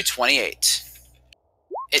 22:28.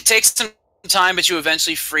 It takes some time, but you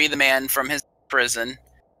eventually free the man from his prison,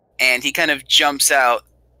 and he kind of jumps out.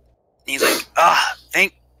 And he's like, "Ah,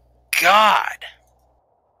 thank God."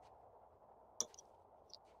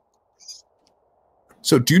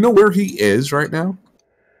 So, do you know where he is right now?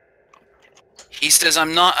 He says,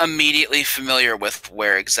 "I'm not immediately familiar with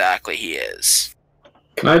where exactly he is."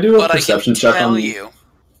 Can I do a perception check on you?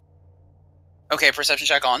 Okay, perception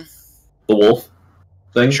check on the wolf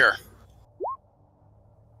thing? Sure.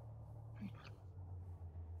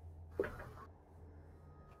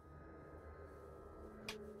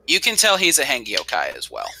 You can tell he's a Hengeyokai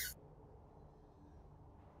as well.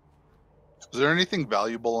 Is there anything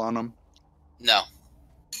valuable on him? No.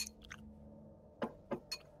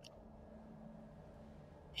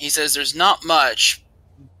 He says there's not much,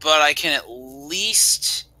 but I can at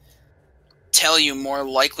least tell you more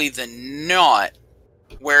likely than not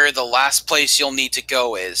where the last place you'll need to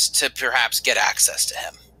go is to perhaps get access to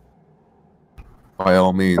him. By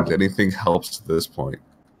all means, anything helps at this point.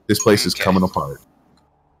 This place is coming apart.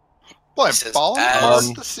 Well, I'm falling apart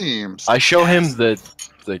at the seams. I show him the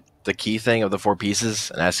key thing of the 4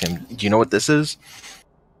 pieces and ask him, do you know what this is?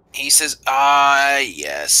 He says,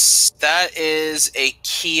 yes. That is a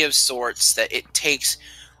key of sorts that it takes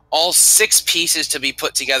all 6 pieces to be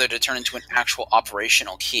put together to turn into an actual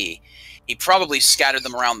operational key. He probably scattered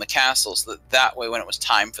them around the castle so that way when it was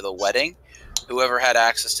time for the wedding, whoever had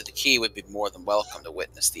access to the key would be more than welcome to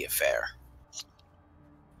witness the affair.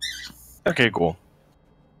 Okay, cool.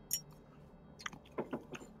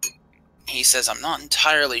 He says, I'm not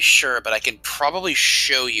entirely sure, but I can probably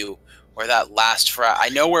show you where that last I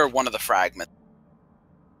know where one of the fragments.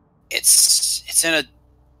 It's in a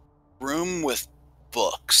room with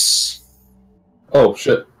books. Oh,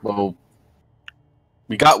 shit. Well,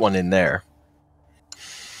 we got one in there.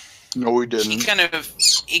 No, we didn't. He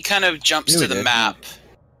kind of jumps to the map,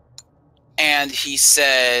 and he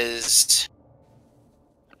says,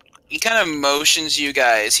 he kind of motions you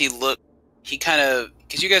guys. Because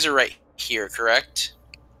you guys are right here, correct?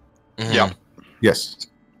 Mm-hmm. Yeah. Yes.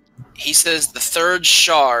 He says the 3rd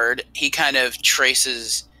shard. He kind of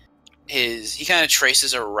traces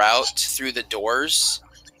a route through the doors.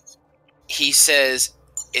 He says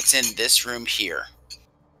it's in this room here.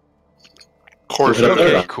 Of course.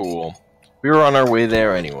 Okay, cool. We were on our way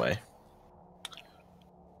there anyway.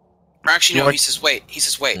 Or actually, no. He says, wait.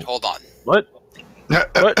 Hold on. What?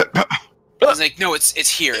 What? I was like, no, it's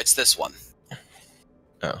here. It's this one.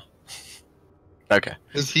 Oh. Okay.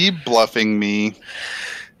 Is he bluffing me?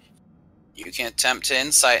 You can attempt to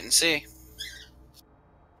insight and see.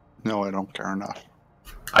 No, I don't care enough.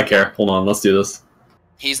 I care. Hold on, let's do this.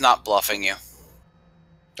 He's not bluffing you.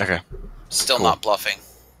 Okay. Still not bluffing.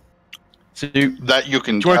 So that you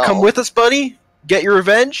can do you want to come with us, buddy? Get your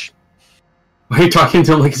revenge? Why are you talking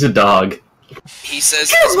to him like he's a dog? He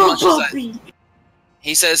says, as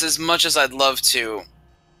much as I'd love to,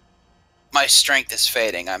 my strength is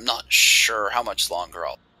fading. I'm not sure how much longer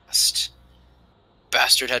I'll last.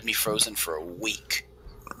 Bastard had me frozen for a week.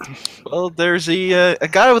 Well, there's a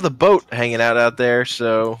guy with a boat hanging out there,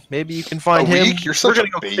 so maybe you can find him. You're such We're a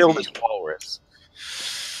gonna go baby. kill this walrus.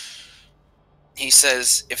 He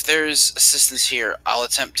says, if there's assistance here, I'll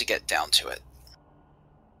attempt to get down to it.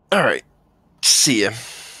 All right. See ya.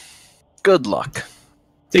 Good luck.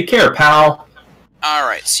 Take care, pal. All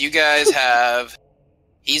right, so you guys have...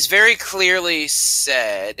 He's very clearly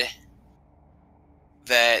said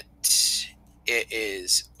that it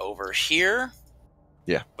is over here.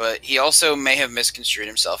 Yeah. But he also may have misconstrued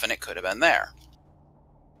himself, and it could have been there.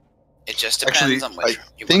 It just depends on which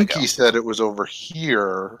I think he said it was over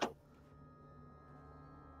here.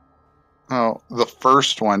 Oh, the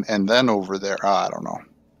first one, and then over there. I don't know.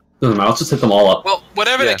 Doesn't matter. Let's just hit them all up. Well,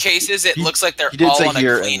 whatever the case is, it looks like they're all on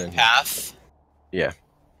a clean path. Yeah.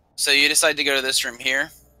 So you decide to go to this room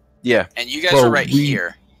here? Yeah. And you guys are right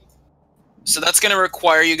here. So that's going to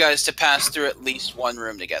require you guys to pass through at least one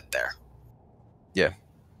room to get there. Yeah.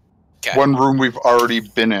 Okay. One room we've already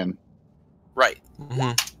been in. Right.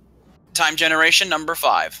 Mm-hmm. Time generation number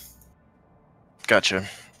 5. Gotcha.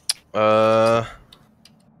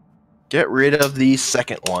 Get rid of the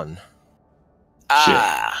second one.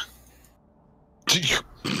 Ah.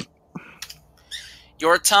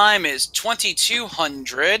 Your time is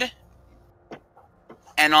 2200.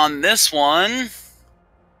 And on this one...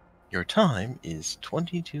 Your time is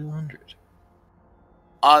 2200.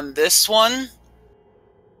 On this one,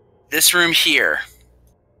 this room here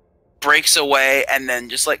breaks away and then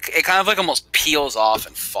just like, it kind of like almost peels off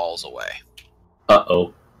and falls away.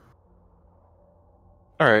 Uh-oh.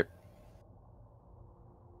 Alright.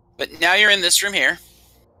 But now you're in this room here,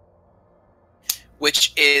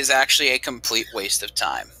 which is actually a complete waste of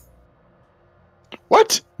time.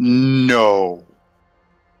 What? No.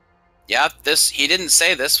 Yeah, he didn't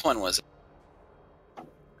say this one was.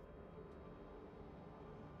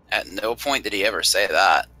 At no point did he ever say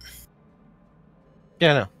that.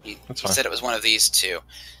 Yeah, no. He fine. said it was one of these two.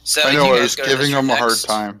 So I know, you I guys was go to giving this room him a hard next.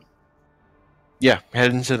 time. Yeah,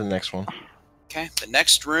 head into the next one. Okay, the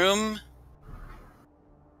next room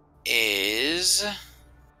is...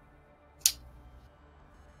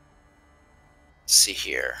 Let's see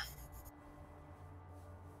here.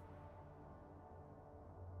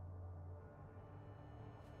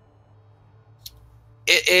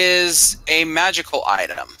 It is a magical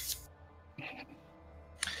item.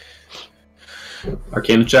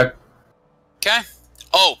 Arcana check. Okay.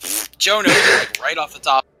 Oh, Joe knows it like right off the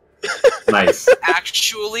top. Nice.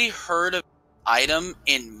 Actually heard of item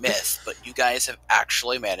in myth, but you guys have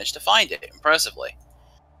actually managed to find it, impressively.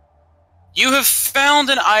 You have found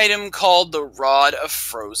an item called the Rod of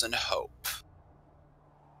Frozen Hope.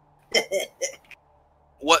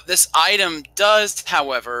 What this item does,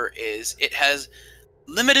 however, is it has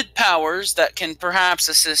limited powers that can perhaps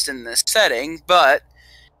assist in this setting, but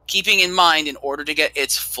keeping in mind, in order to get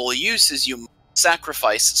its full uses, you must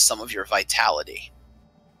sacrifice some of your vitality.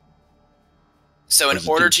 So in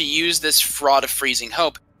order to use this Rod of Freezing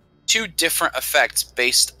Hope, 2 different effects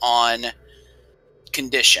based on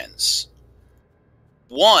conditions.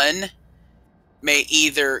 One may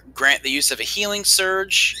either grant the use of a healing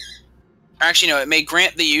surge. Actually, no, it may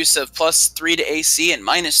grant the use of +3 to AC and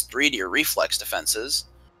 -3 to your reflex defenses.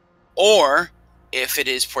 Or, if it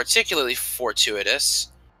is particularly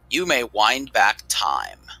fortuitous, you may wind back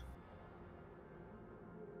time.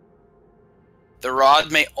 The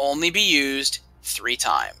rod may only be used 3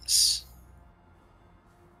 times.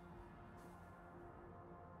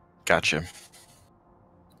 Gotcha.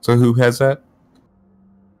 So who has that?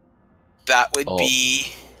 That would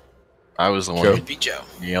be... I was the one who would be Joe.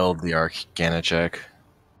 Nailed the Arcana check.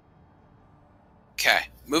 Okay.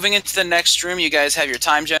 Moving into the next room, you guys have your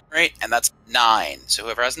time generate, and that's 9. So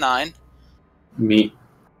whoever has 9. Me.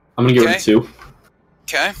 I'm gonna give it 2.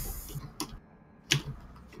 Okay.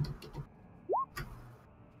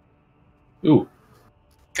 Ooh.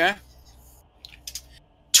 Okay.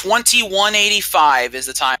 2185 is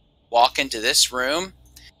the time to walk into this room,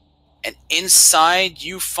 and inside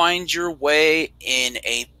you find your way in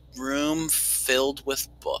a room filled with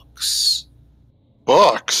books.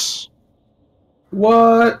 Books?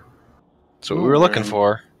 What? That's what we were looking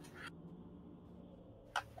for.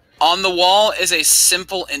 On the wall is a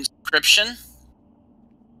simple inscription.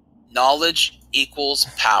 Knowledge equals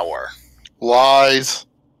power. Lies.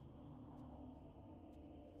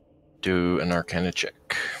 Do an Arcana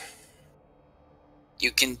check.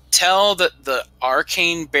 You can tell that the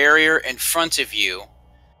arcane barrier in front of you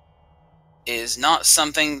is not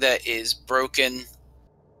something that is broken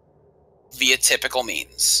via typical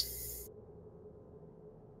means.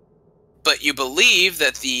 But you believe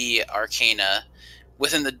that the arcana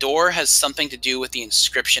within the door has something to do with the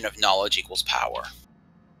inscription of knowledge equals power.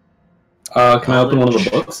 Can I open one of the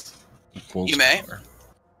books? You may.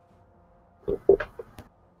 Do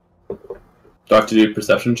I have to do a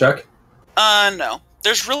perception check? No.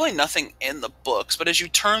 There's really nothing in the books, but as you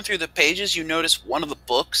turn through the pages, you notice one of the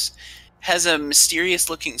books has a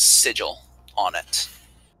mysterious-looking sigil on it.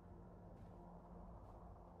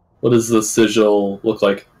 What does the sigil look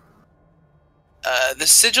like? The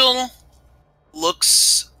sigil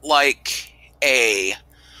looks like a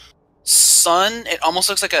sun. It almost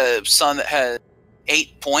looks like a sun that has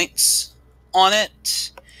 8 points on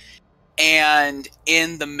it. And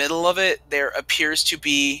in the middle of it, there appears to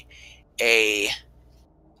be a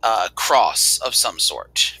cross of some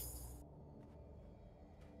sort.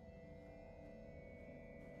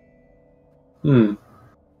 Hmm.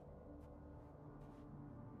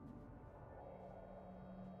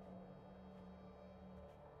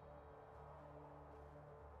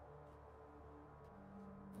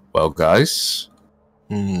 Well, guys.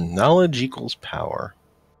 Knowledge equals power.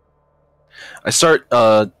 I start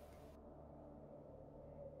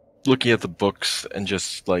looking at the books and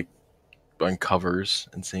just like on covers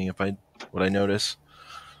and seeing if what I notice.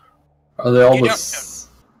 Are they all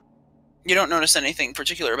You don't notice anything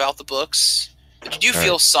particular about the books, but you do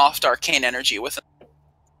feel soft arcane energy with them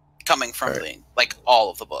coming from all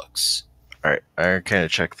of the books. Alright, I kind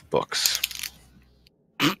of check the books.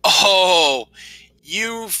 Oh,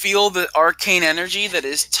 you feel the arcane energy that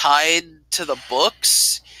is tied to the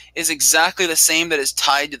books is exactly the same that is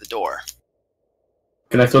tied to the door.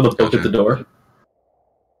 Can I throw the book at the door?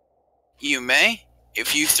 You may.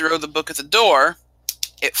 If you throw the book at the door,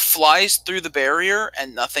 it flies through the barrier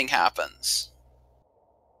and nothing happens.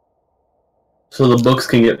 So the books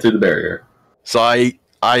can get through the barrier. So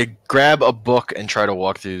I grab a book and try to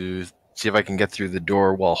walk through, see if I can get through the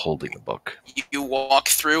door while holding the book. You walk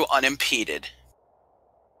through unimpeded.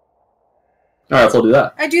 Alright, so I'll do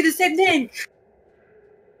that. I do the same thing.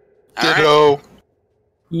 Ditto. Right.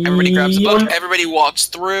 Everybody grabs a book. Everybody walks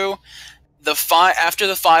through. After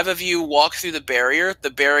the 5 of you walk through the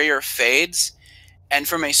barrier fades, and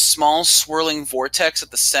from a small swirling vortex at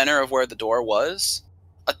the center of where the door was,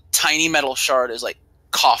 a tiny metal shard is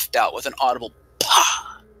coughed out with an audible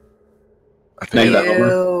 "pah." I think that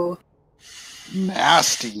over.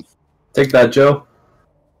 Nasty. Take that, Joe.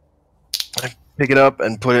 I pick it up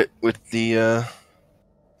and put it with the.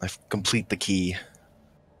 I complete the key.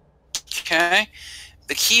 Okay.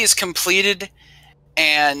 The key is completed,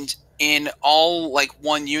 and in all like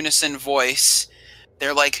one unison voice,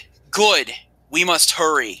 they're like, "Good, we must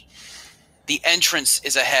hurry. The entrance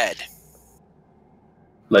is ahead."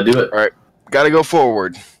 Let's do it. All right, gotta go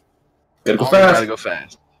forward. Gotta go Gotta fast. go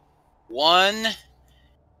fast.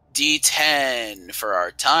 1d10 for our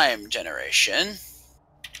time generation.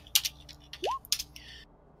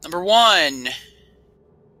 Number 1.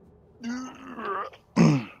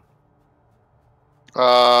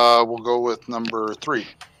 We'll go with number 3.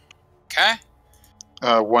 Okay.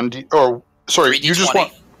 1d. Oh, sorry. 3d20. You just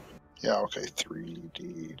want. Yeah. Okay.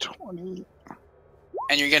 3d20.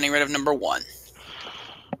 And you're getting rid of number 1.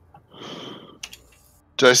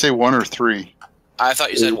 Did I say 1 or 3? I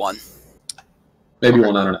thought you said 1. Maybe Okay.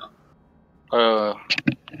 1, I don't know.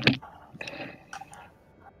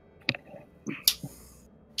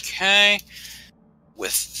 Okay.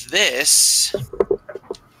 With this, let's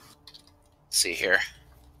see here.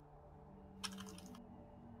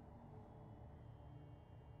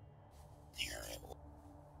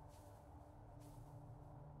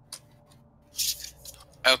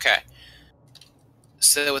 Okay.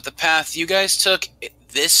 So with the path you guys took,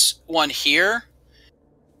 this one here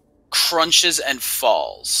crunches and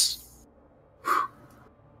falls.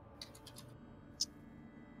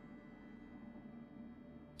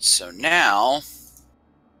 So now,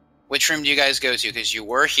 which room do you guys go to? Because you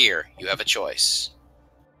were here. You have a choice.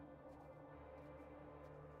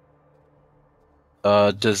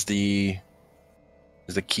 Does the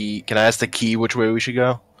key? Can I ask the key which way we should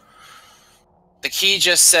go? The key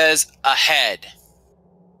just says ahead.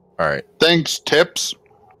 All right. Thanks, tips.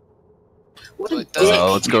 What So a it doesn't- dick.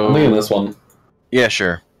 Let's go. I'm leaving this one. Yeah,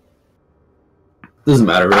 sure. Doesn't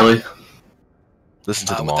matter, really. Listen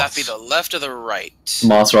to the would that moths. be the left or the right?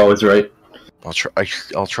 Moths are always right.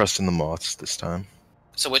 I'll trust in the moths this time.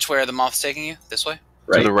 So which way are the moths taking you? This way?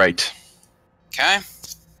 Right. To the right. Okay.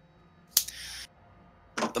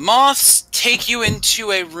 The moths take you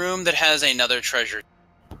into a room that has another treasure.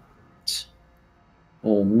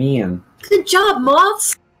 Oh, man. Good job,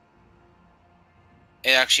 moths.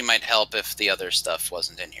 It actually might help if the other stuff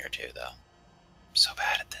wasn't in here too, though. I'm so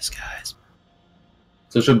bad at this, guys.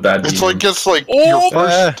 Such a bad It's demon. like Oh! your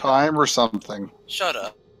first time or something. Shut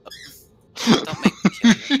up. Don't make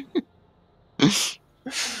me kill you.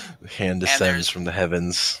 The hand there's- descends from the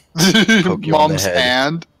heavens. Poke you on the Mom's head.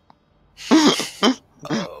 hand.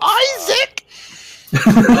 Oh, Isaac!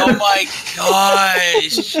 oh my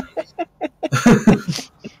gosh!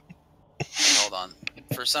 Hold on.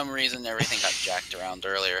 For some reason, everything got jacked around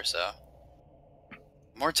earlier, so...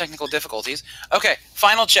 More technical difficulties. Okay,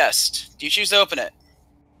 final chest. Do you choose to open it?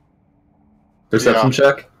 Perception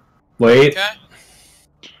check? Wait. Okay.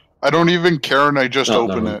 I don't even care, and I just No,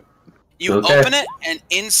 open no. it. You Okay. open it, and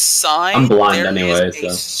inside I'm blind there anyway, is a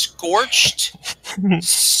so. scorched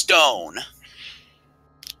stone.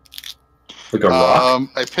 Like a rock?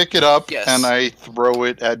 I pick it up, Yes. and I throw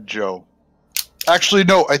it at Joe. Actually,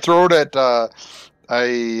 no, I throw it at, throw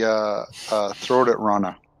it at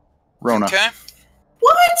Rhona. Rhona. Okay.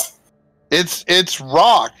 What? It's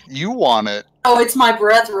rock. You want it. Oh, it's my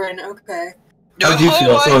brethren. Okay. How do you Oh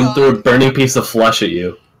feel? my Someone God. threw a burning piece of flesh at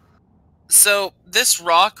you. So this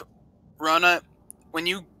rock, Rhona, when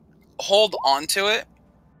you hold onto it,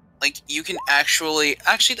 like you can actually,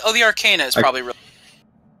 oh, the Arcana is probably really.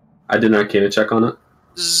 I did an Arcana check on it.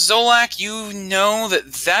 Zola'k, you know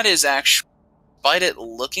that is actually, despite it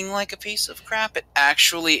looking like a piece of crap, it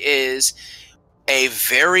actually is a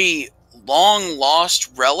very long lost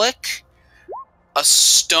relic, a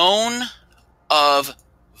stone of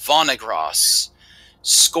Vonegros,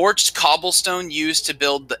 scorched cobblestone used to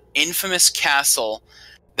build the infamous castle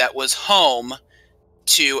that was home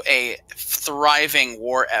to a thriving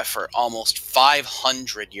war effort almost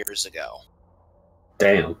 500 years ago.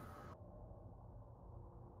 Damn.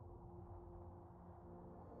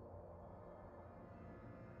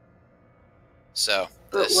 So,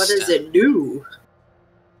 But this what does it do?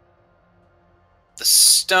 The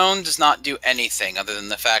stone does not do anything other than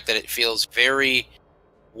the fact that it feels very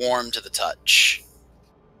warm to the touch.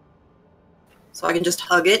 So I can just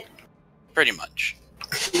hug it? Pretty much.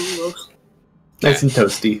 Cool. Nice and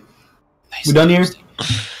toasty. Nice. We done here?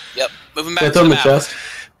 Yep. Moving Can I back throw to him the the map. chest?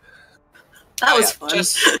 That Oh, was yeah, fun.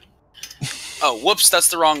 just- Oh, whoops, that's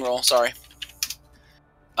the wrong roll. Sorry.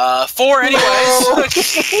 4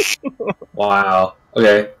 anyways. Wow.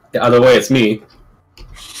 Okay. Either way, it's me.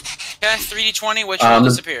 Okay, 3d20, which one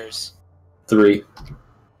disappears? 3.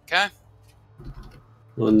 Okay.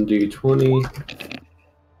 1d20.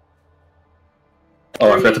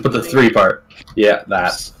 Oh, I forgot to put the 3 part. Yeah,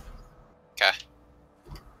 that. Okay.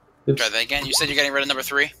 Oops. Try that again. You said you're getting rid of number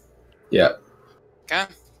 3? Yeah. Okay.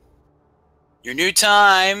 Your new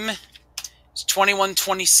time is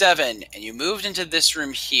 21:27, and you moved into this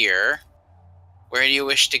room here. Where do you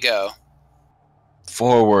wish to go?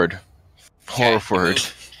 Forward. Okay, Forward.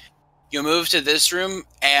 You move to this room,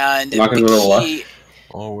 and I'm not gonna go to the left.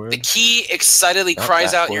 Forward. the key excitedly Not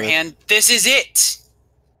cries out in your backward. hand, "This is it!"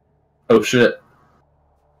 Oh shit.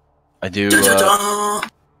 I do Da-da-da.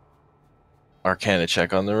 Arcana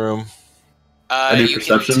check on the room. I do You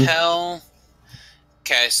perception. can tell...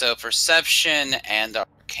 Okay, so perception and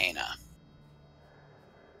arcana.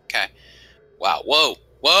 Okay. Wow, whoa,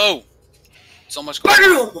 whoa! So much going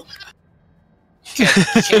on. Okay,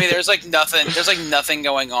 Kimmy, there's like nothing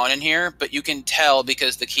going on in here, but you can tell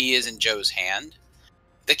because the key is in Joe's hand.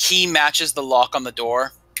 The key matches the lock on the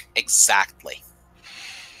door exactly.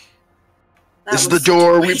 That This is was the such a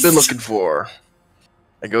door we've been waste. looking for.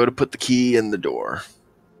 I go to put the key in the door.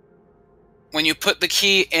 When you put the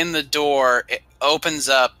key in the door, it opens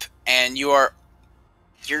up, and you're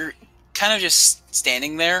kind of just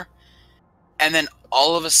standing there, and then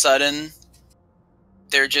all of a sudden,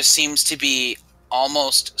 there just seems to be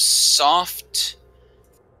almost soft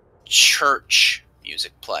church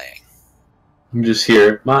music playing. You just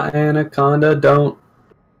hear, my anaconda don't.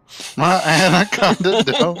 My anaconda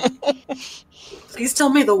don't. Please tell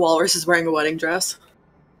me the walrus is wearing a wedding dress.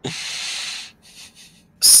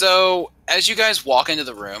 So, as you guys walk into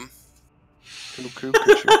the room,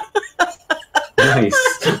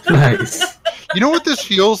 Nice. Nice. You know what this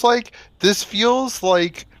feels like? This feels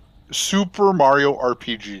like Super Mario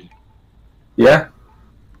RPG. Yeah.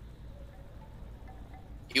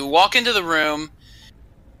 you walk into the room,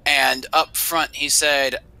 and up front he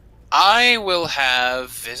said, "I will have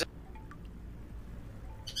visit."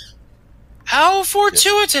 How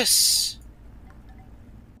fortuitous!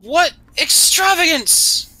 What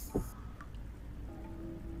extravagance!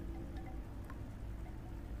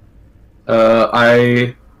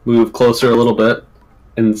 I move closer a little bit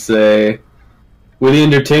and say, "With the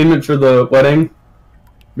entertainment for the wedding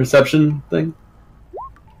reception thing?"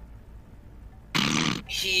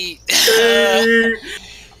 He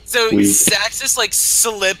so Weak. Xaxas like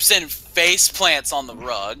slips and face plants on the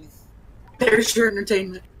rug. There's your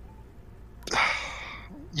entertainment.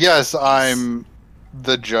 Yes, I'm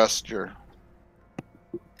the jester.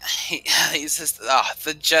 He says,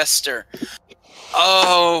 the jester.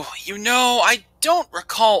 Oh, I don't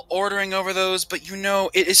recall ordering over those, but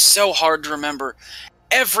it is so hard to remember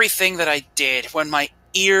everything that I did when my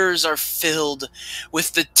ears are filled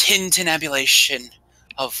with the tintinnabulation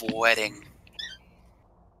of wedding.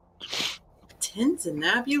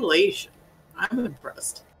 Tintinnabulation. I'm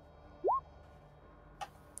impressed.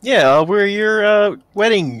 Yeah, we're your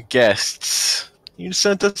wedding guests. You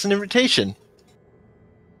sent us an invitation.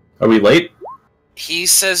 Are we late? He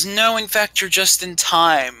says, no, in fact, you're just in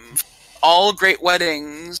time. All great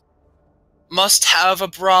weddings must have a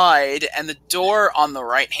bride, and the door on the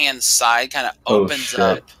right-hand side kind of opens shit.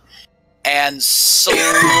 up,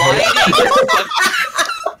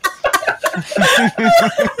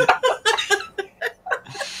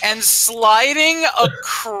 and sliding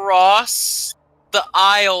across the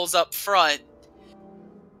aisles up front,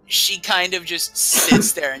 she kind of just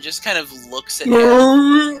sits there and just kind of looks at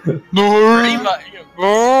him. Pretty much.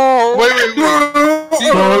 Wait.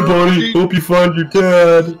 Hi, buddy. Hope you find your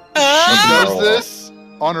dad. She does this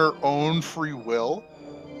on her own free will?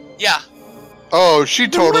 Yeah. Oh, she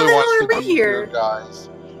totally Why the wants hell to are be we here, here? guys.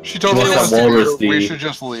 She totally She wants wants to be Walrus here. We D. should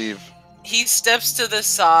just leave. He steps to the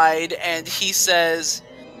side and he says,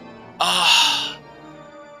 "Ah,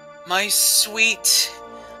 my sweet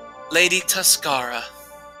Lady Tuscara."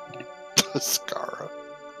 Tuscara.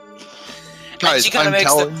 And Guys, she kinda I'm makes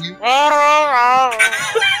telling the- you.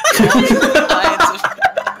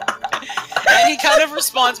 And he kind of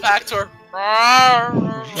responds back to her.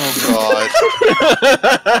 Oh god.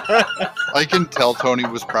 I can tell Tony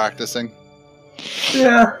was practicing.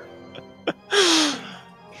 Yeah.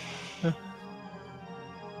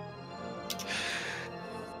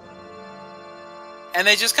 And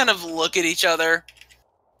they just kind of look at each other,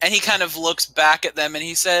 and he kind of looks back at them and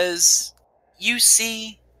he says, "You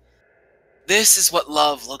see, this is what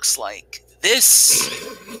love looks like. This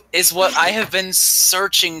is what I have been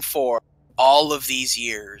searching for all of these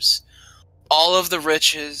years. All of the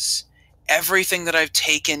riches, everything that I've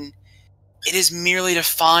taken, it is merely to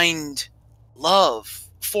find love.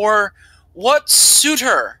 For what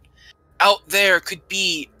suitor out there could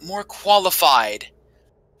be more qualified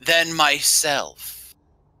than myself?"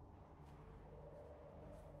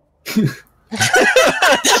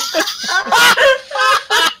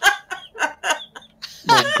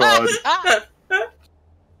 Oh god.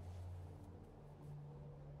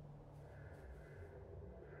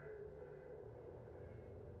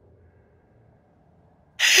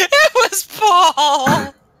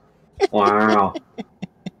 Oh! Wow.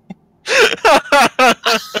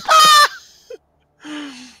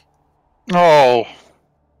 Oh.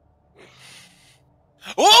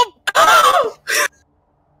 Whoop!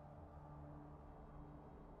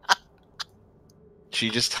 She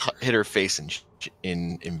just hit her face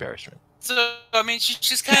in embarrassment. So, I mean, she's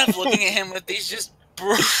just kind of looking at him with these just...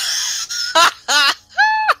 I'm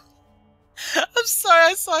sorry,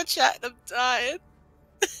 I saw chat and I'm dying.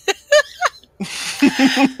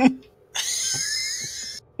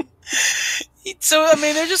 So, I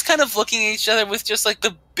mean, they're just kind of looking at each other with just, like,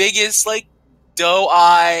 the biggest, like, doe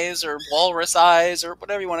eyes or walrus eyes or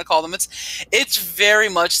whatever you want to call them. It's very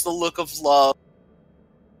much the look of love.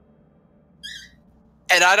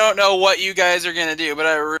 And I don't know what you guys are going to do, but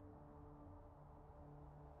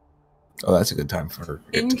Oh, that's a good time for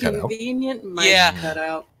it to cut out. Inconvenient might Yeah. cut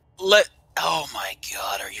out. Oh my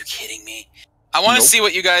god, are you kidding me? I want to Nope. see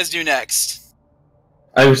what you guys do next.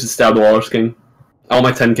 I wish to stab the Walrus King. I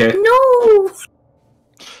want my 10k. No!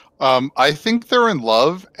 I think they're in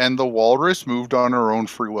love, and the walrus moved on her own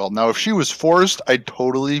free will. Now, if she was forced, I'd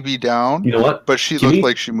totally be down. You know what? But she Can looked we-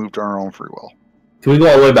 like she moved on her own free will. Can we go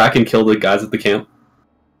all the way back and kill the guys at the camp?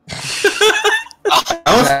 I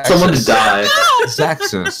want someone to die.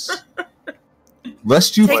 Xaxas.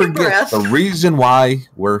 Lest you Take a forget breath. the reason why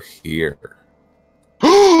we're here.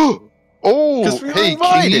 Oh, 'Cause we were hey,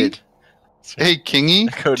 invited. Kingy. Hey,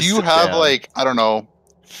 Kingy, Go to do you sit have, down. like, I don't know,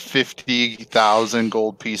 50,000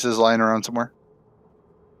 gold pieces lying around somewhere?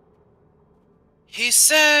 He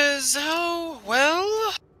says, oh,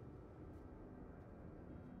 well...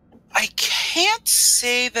 I can't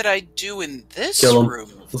say that I do in this Kill him. room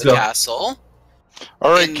of Let's the go. castle.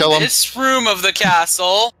 All right, in kill him. this room of the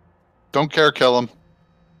castle. Don't care, kill him.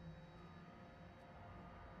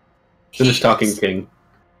 Finish talking, King.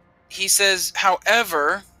 He says,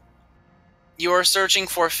 however, you are searching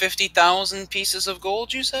for 50,000 pieces of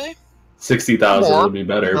gold, you say? 60,000 More. would be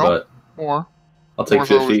better, Nope. but More. I'll take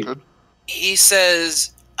More's always 50. good. He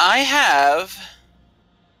says, I have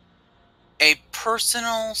a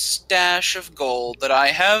personal stash of gold that I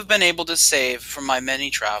have been able to save from my many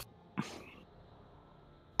travels.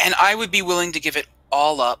 And I would be willing to give it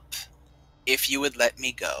all up if you would let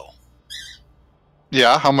me go.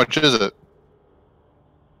 Yeah, how much is it?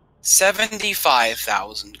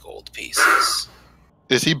 75,000 gold pieces.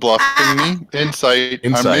 Is he bluffing me? Insight.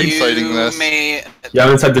 Insight. I'm inciting You this. may... Yeah,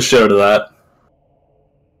 I'm inside the show to that.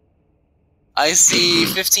 I see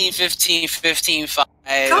 15, 15, 15, 5.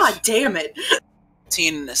 God damn it.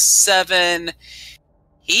 15 and a 7.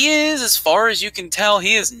 He is, as far as you can tell,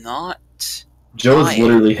 he is not. Joe's Lying.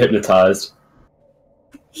 literally hypnotized.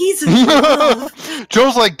 He's in love.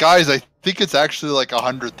 Joe's like, guys, I think it's actually like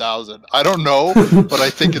 100,000. I don't know, but I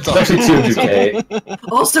think it's It's actually 100,000.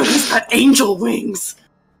 200k. Also, he's got angel wings.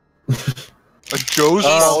 Like, Joe's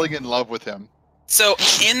falling in love with him. So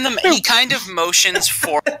he kind of motions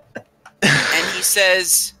for, and he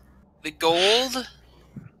says, "The gold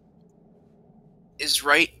is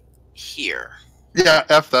right here." Yeah,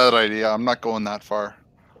 F that idea. I'm not going that far.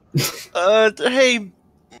 Hey,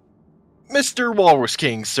 Mr. Walrus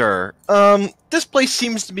King, sir. This place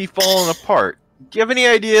seems to be falling apart. Do you have any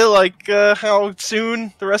idea, like, how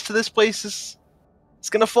soon the rest of this place is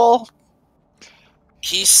gonna fall?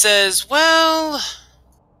 He says, "Well,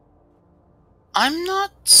 I'm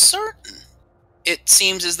not certain. It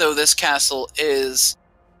seems as though this castle is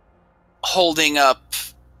holding up,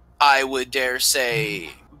 I would dare say,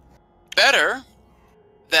 better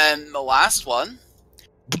than the last one."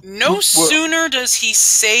 No sooner does he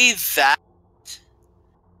say that,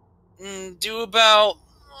 do about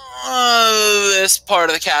this part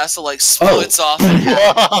of the castle like splits off in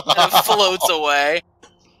half and floats away.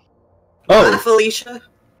 Oh, Felicia.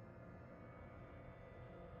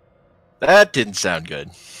 That didn't sound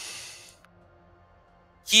good.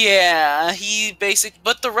 Yeah,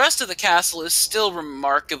 but the rest of the castle is still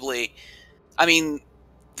remarkably, I mean,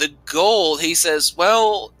 the gold, he says,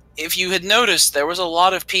 well, if you had noticed, there was a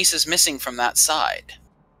lot of pieces missing from that side.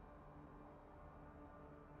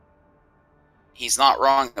 He's not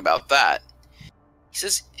wrong about that. He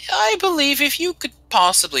says, I believe if you could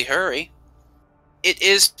possibly hurry, it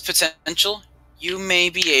is potential you may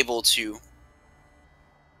be able to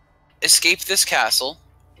escape this castle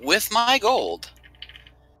with my gold,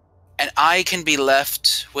 and I can be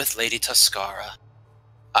left with Lady Tuscara.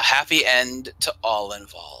 A happy end to all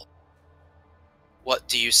involved. What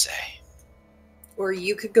do you say? Or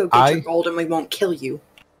you could go get your gold and we won't kill you.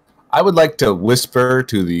 I would like to whisper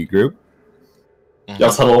to the group.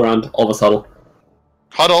 Y'all huddle around. All of us huddle.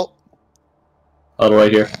 Huddle. Huddle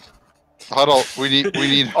right here. Huddle. We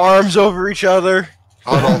need arms over each other.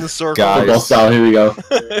 Huddle In the circle. Guys. Football style, here we go.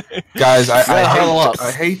 Guys, huddle up.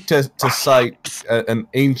 I hate to cite an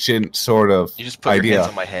ancient sort of You just put idea. your hands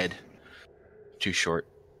on my head. Too short.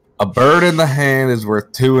 A bird in the hand is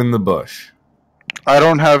worth two in the bush. I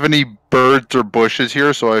don't have any birds or bushes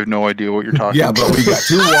here, so I have no idea what you're talking Yeah, about. but we got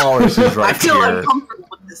two walruses I right feel here. uncomfortable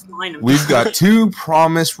with this line of We've got two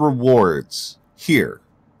promised rewards here.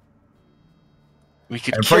 We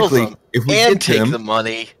could And kill frankly, them if we and get take them, the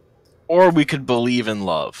money, or we could believe in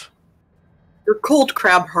love. Your cold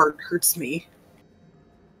crab heart hurts me.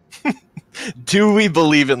 Do we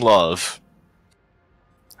believe in love?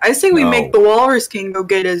 I say we No. make the Walrus King go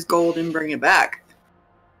get his gold and bring it back.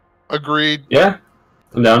 Agreed. Yeah,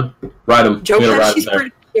 I'm down. Ride him. Joe We gotta ride Pesci's him there.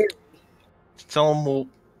 pretty scary. Tell him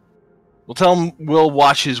we'll tell him we'll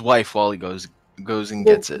watch his wife while he goes and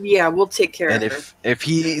gets it. Yeah, we'll take care And of her. if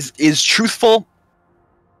he is truthful,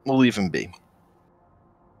 we'll leave him be.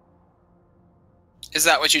 Is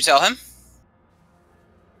that what you tell him?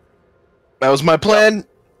 That was my plan.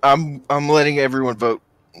 I'm letting everyone vote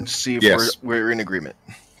and see if Yes. we're in agreement.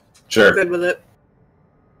 Sure. Good with it.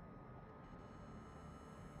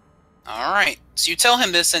 All right. So you tell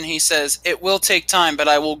him this, and he says, "It will take time, but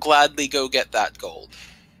I will gladly go get that gold."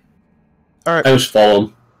 I just follow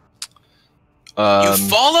him. You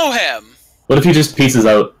follow him. What if he just pieces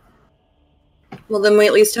out? Well, then we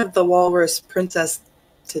at least have the Walrus Princess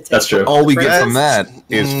to take. That's true. all we get That's- from that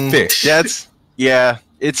is fish.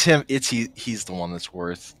 It's him. He's the one that's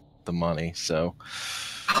worth the money. So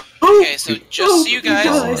Okay, so just so you guys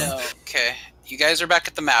guys. know, okay, you guys are back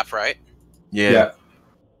at the map, right? yeah.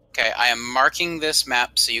 Okay, I am marking this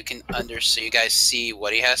map so you can so you guys see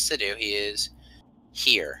what he has to do. He is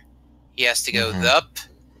here. He has to go up,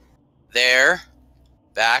 there,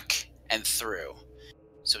 back, and through.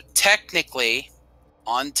 So technically,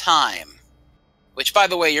 on time, which by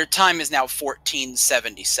the way, your time is now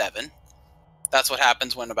 1477. That's what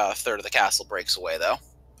happens when about a third of the castle breaks away, though.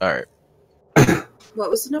 All right. What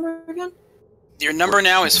was the number again? Your number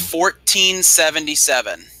now is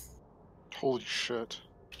 1477. Holy shit.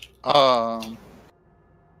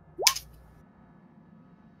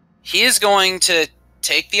 He is going to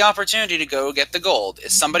take the opportunity to go get the gold.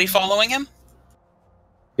 Is somebody following him?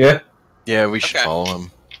 Yeah. Yeah, we should Okay. follow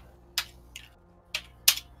him.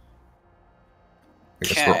 I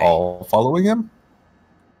guess we're Okay. all following him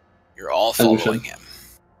You're all following him.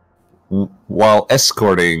 while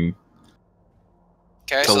escorting.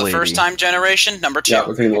 Okay, The so the lady. first time generation, number 2. Yeah,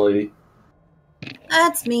 we're taking the lady.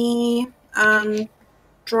 That's me.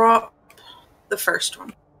 Drop the first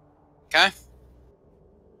one. Okay.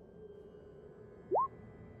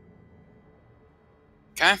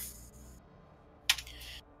 Okay.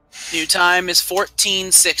 New time is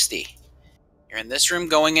 1460. You're in this room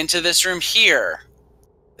going into this room here.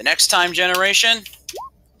 The next time generation,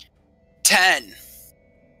 10.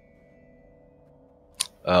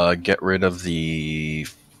 Get rid of the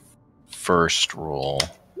first roll.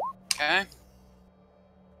 Okay.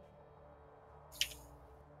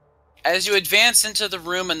 As you advance into the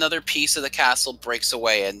room, another piece of the castle breaks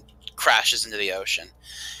away and crashes into the ocean.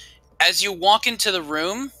 As you walk into the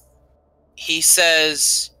room, he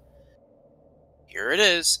says, "Here it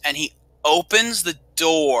is," and he opens the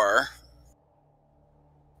door,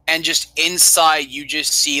 and just inside you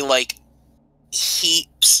just see like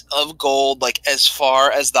heaps of gold, like as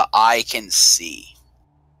far as the eye can see.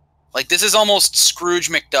 Like this is almost Scrooge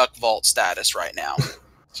McDuck vault status right now.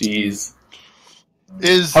 Jeez.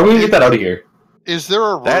 Is How are we gonna get that out of here? Is there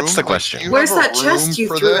a room? That's the like, question. do you Where's have a that chest room you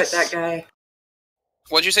for threw this? at that guy?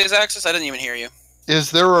 What'd you say, Xaxas? I didn't even hear you. Is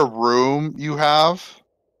there a room you have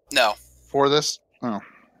No. for this? Oh.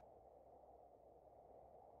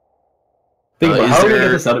 Think about is how are we gonna there-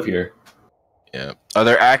 get this out of here? Yeah. Are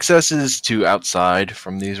there accesses to outside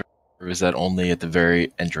from these, or is that only at the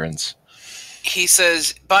very entrance? He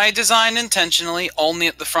says, by design intentionally, only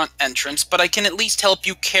at the front entrance, but I can at least help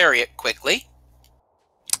you carry it quickly.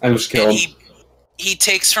 I just kill And him. he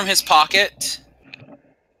takes from his pocket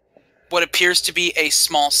what appears to be a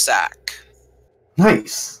small sack.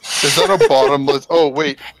 Nice. Is that a bottomless? Oh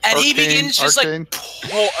wait. And he Arcane- begins just arcane?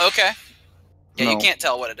 like, oh, okay. Yeah, you No. can't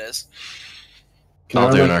tell what it is. I'll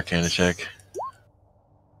do an Alright. Arcana check.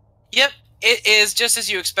 Yep, it is just as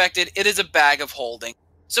you expected. It is a bag of holding.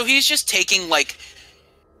 So he's just taking like,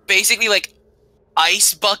 basically like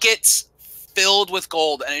ice buckets filled with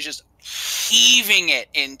gold and is just heaving it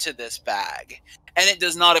into this bag. And it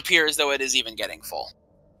does not appear as though it is even getting full.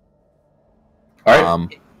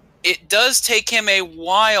 Alright. It does take him a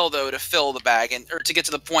while though to fill the bag or to get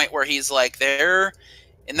to the point where he's like, there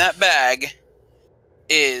in that bag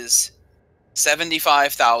is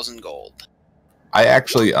 75,000 gold. I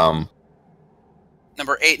actually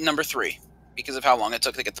Number 8 and number 3, because of how long it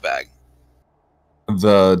took to get the bag.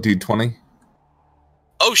 the D20.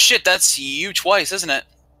 Oh shit, that's you twice, isn't it?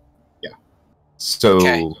 Yeah. So.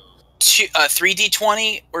 Okay.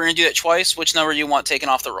 3d20. We're gonna do that twice. Which number do you want taken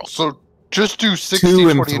off the roll? So just do 60, 2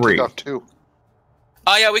 and 20, and 3. take off 2.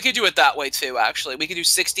 Oh yeah, we could do it that way too. Actually, we could do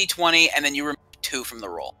 60, 20, and then you remove 2 from the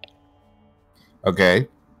roll. Okay.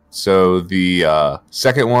 So the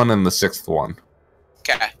second one and the 6th one.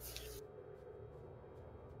 Okay.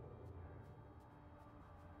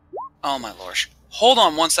 Oh my lord. Hold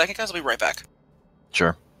on 1 second, guys. I'll be right back.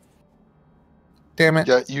 Sure. Damn it.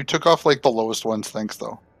 Yeah, you took off like the lowest ones, thanks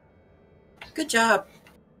though. Good job.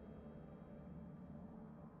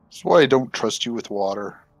 That's why I don't trust you with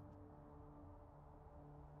water.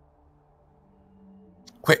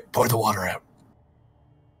 Quick, pour the water out.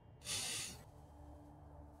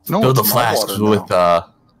 No, Fill the it's my flasks water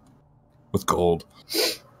with gold.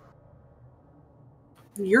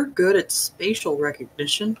 You're good at spatial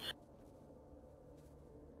recognition.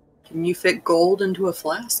 Can you fit gold into a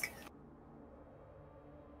flask?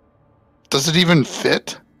 Does it even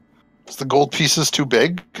fit? Is the gold pieces too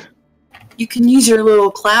big? You can use your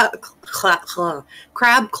little crab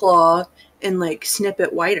claw and like snip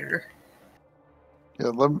it wider.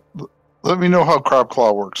 Yeah, let me know how crab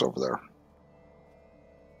claw works over there.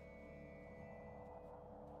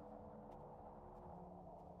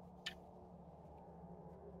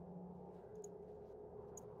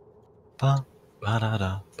 Ba ba da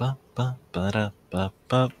da ba ba ba da ba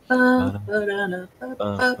ba.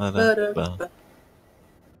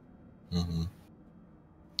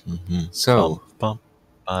 So, Bum,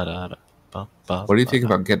 ba da da ba ba. what do you think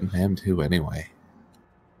about getting him too, anyway?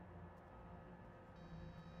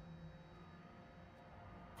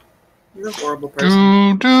 You're a horrible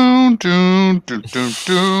person. Do do do do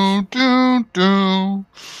do do do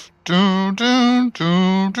do do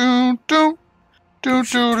do do do. Do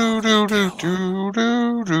do do do do do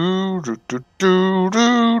do do do do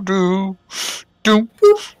do do do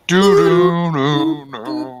do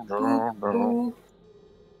no no no.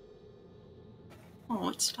 Oh,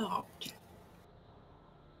 it stopped.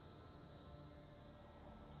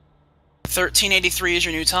 1383 is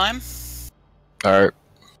your new time. All right.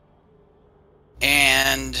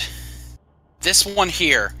 And this one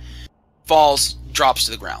here drops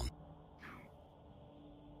to the ground.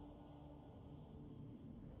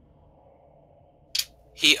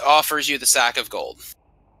 He offers you the sack of gold.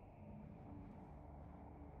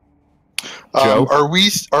 Joe? Are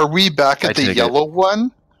we back I at the take yellow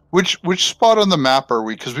one? Which spot on the map are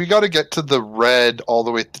we? Because we got to get to the red all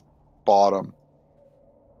the way to the bottom.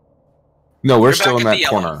 No, we're You're still back in at that the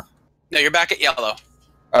yellow. corner. No, you're back at yellow.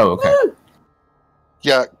 Oh, okay.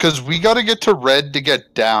 Yeah, because we got to get to red to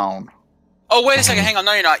get down. Oh, wait a second. Hang on.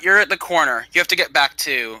 No, you're not. You're at the corner. You have to get back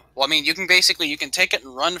to... Well, I mean, you can take it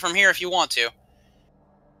and run from here if you want to.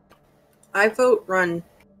 I vote run.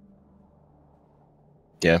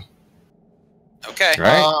 Yeah. Okay.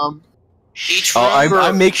 Right? Each Oh, room...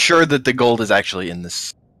 I make sure that the gold is actually in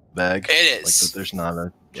this bag. It Like is. that there's not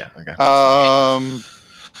a. Yeah. Okay.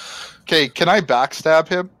 Okay, can I backstab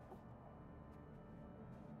him?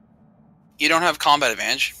 You don't have combat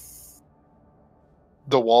advantage.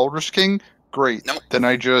 The Walrus King? Great. Nope. Then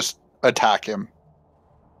I just attack him.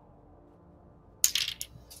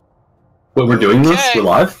 Wait, we're doing this? Okay. We're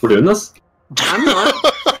live? We're doing this? I'm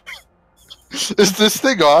not. Is this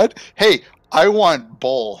thing on? Hey, I want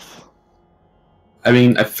both. I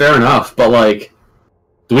mean, fair enough, but like,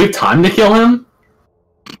 do we have time to kill him?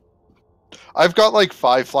 I've got like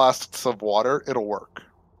 5 flasks of water. It'll work.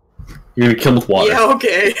 You're gonna kill him with water. Yeah,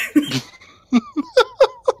 okay.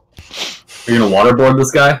 You're gonna waterboard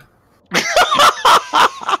this guy?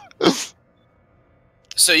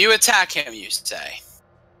 So you attack him, you say.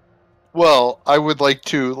 Well, I would like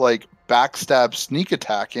to like backstab sneak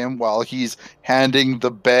attack him while he's handing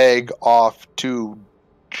the bag off to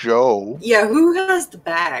Joe. Yeah, who has the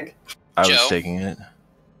bag? I was Joe? taking it.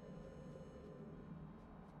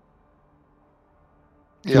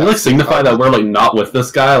 Can we like signify that we're like not with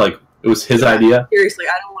this guy? Like it was his idea? Seriously,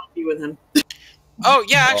 I don't want to be with him. Oh,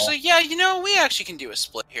 yeah, actually, yeah, you know, we actually can do a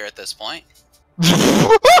split here at this point. Let's just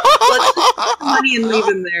put the money and leave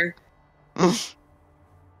him there.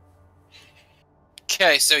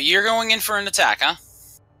 Okay, so you're going in for an attack, huh?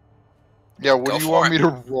 Yeah, what Go do you for want it. me to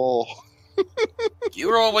roll?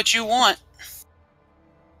 You roll what you want.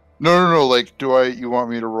 No, like, you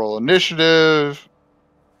want me to roll initiative?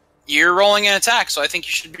 You're rolling an attack, so I think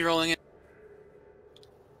you should be rolling it.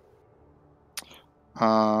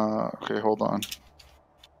 Okay, hold on.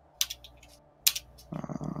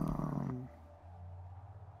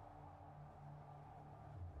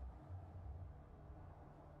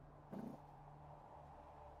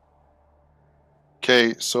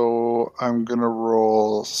 Okay, so I'm gonna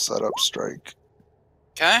roll setup strike.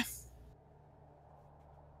 Okay.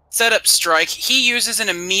 Setup strike. He uses an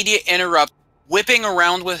immediate interrupt, whipping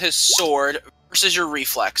around with his sword versus your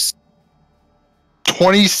reflex.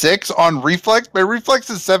 26 on reflex? My reflex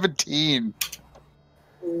is 17.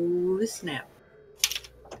 Oh, snap.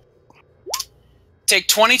 Take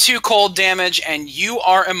 22 cold damage, and you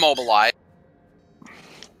are immobilized.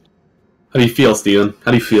 How do you feel, Steven?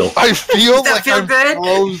 How do you feel? I feel like feel I'm good?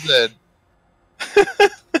 frozen.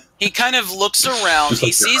 He kind of looks around, Just he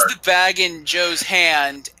like sees the bag in Joe's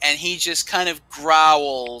hand, and he just kind of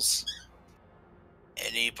growls.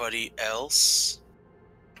 Anybody else?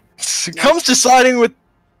 It comes to siding with...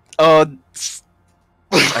 I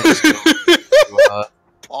just go,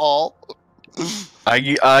 Paul. I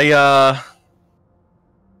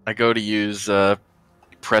go to use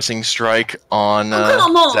pressing strike on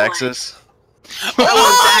come on. Xaxas.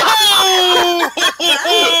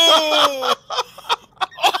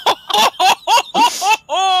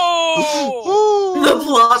 The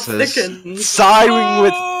plot Says, thickens.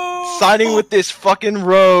 siding with this fucking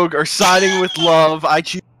rogue or siding with love. I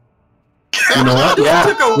choose. You know what? Yeah.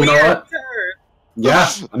 Took a You know weird what? turn. Yeah,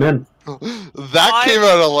 I'm in. That came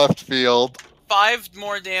out of left field. 5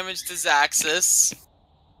 more damage to Xaxas.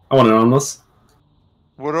 I want to know on this.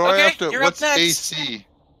 What do I Okay, have to... you're up What's next. AC?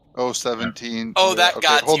 Oh, 17. Oh, that okay,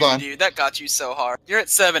 got hold you, on. dude. That got you so hard. You're at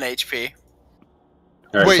 7 HP.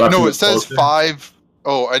 All right, Wait, so I have to no, move it says closer. 5.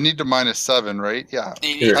 Oh, I need to minus 7, right? Yeah.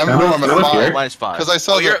 You Here, need I'm, can I no, move- I'm can I at move 5. here? Minus 5. Because I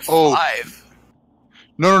saw you're that... at Oh, 5.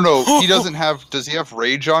 no. He doesn't have... Does he have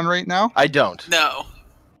rage on right now? I don't. No.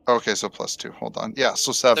 Okay, so plus 2. Hold on. Yeah,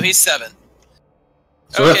 so So 7. he's 7.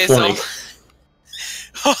 So we're at Okay, 20.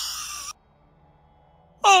 so...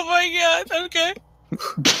 Oh my god, okay.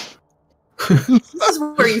 This is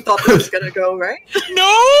where you thought this was gonna go, right? No!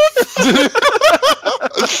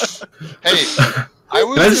 Hey, I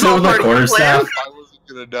was... Can I just hit with my Party quarterstaff? plan. I wasn't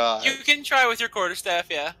gonna die. You can try with your quarterstaff,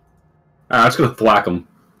 yeah. Alright, I'm just gonna thwack him.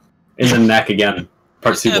 In the neck again.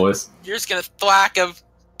 Part 2, Yeah. boys. You're just gonna thwack him.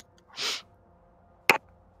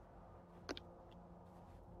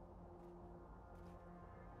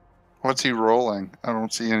 What's he rolling? I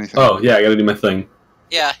don't see anything. Oh, yeah, I gotta do my thing.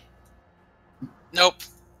 Yeah. Nope.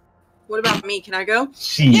 What about me? Can I go?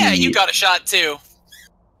 Yeah, you got a shot too.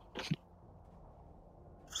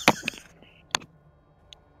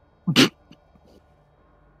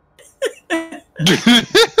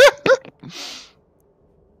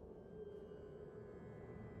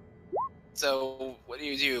 So, what do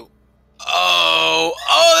you do? Oh,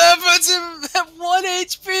 that puts him at 1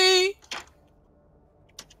 HP!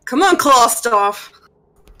 Come on, Klastoff.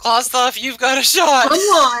 Klastoff, you've got a shot! Come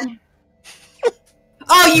on.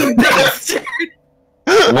 Oh, you bastard!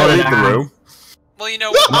 What in the room. Well, you know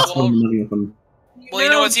I'm what? not spending money with him. Well, you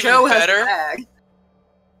know what's even Joe has better? the bag.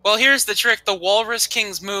 Well, here's the trick. The Walrus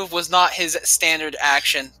King's move was not his standard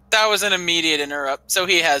action. That was an immediate interrupt, so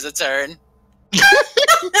he has a turn.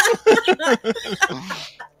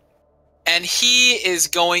 And he is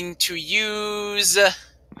going to use...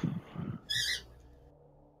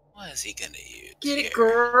 What is he going to use? Get here? it,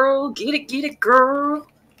 girl. Get it, girl.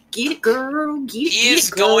 Get it, girl. Get it, He get is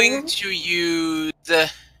it, girl. going to use...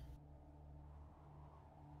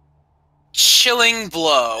 Chilling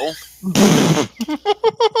Blow.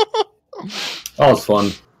 Oh, it's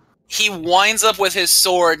fun. He winds up with his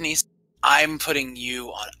sword and he's... I'm putting you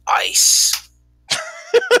on ice.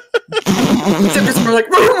 Except it's more like...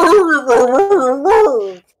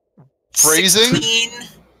 Phrasing? 16,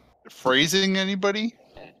 Phrasing anybody?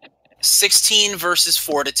 16 versus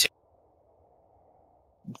Fortitude.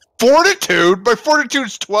 Fortitude? My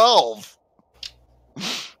fortitude's 12.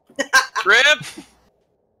 Rip!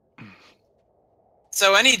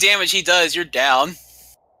 So any damage he does, you're down.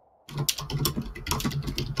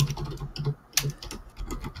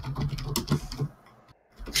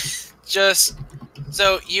 Just...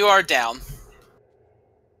 So, you are down.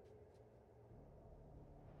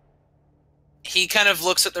 He kind of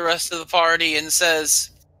looks at the rest of the party and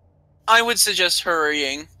says, I would suggest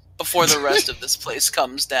hurrying before the rest of this place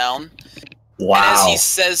comes down. Wow. And as he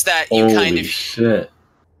says that, Holy shit.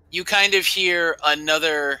 you kind of hear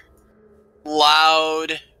another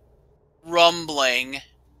loud rumbling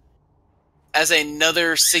as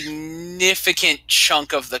another significant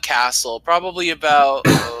chunk of the castle, probably about,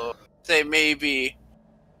 say maybe,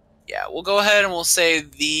 yeah, we'll go ahead and we'll say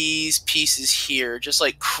these pieces here just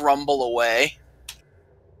like crumble away.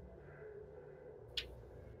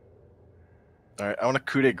 Alright, I want to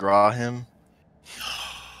coup de grace him.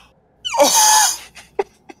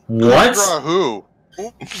 What? Who?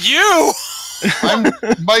 You!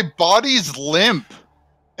 My body's limp.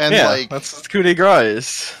 And yeah, like that's what coup de grace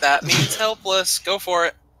is. That means helpless. Go for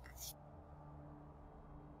it.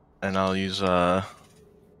 And I'll use a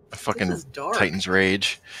fucking This is dark. Titan's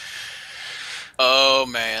Rage. Oh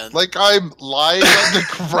man. like I'm lying on the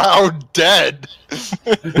ground dead.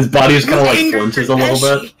 His body just kind of like flinches a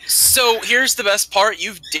little bit. So here's the best part.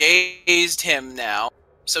 You've dazed him now.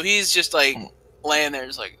 So he's just like laying there,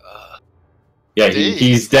 just like, Yeah,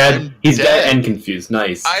 he's dead. I'm He's dead dead. and confused.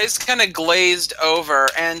 Nice. eyes kind of glazed over,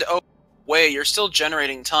 and oh wait, you're still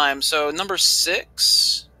generating time. So number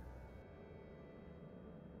 6.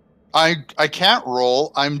 I can't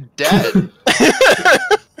roll. I'm dead.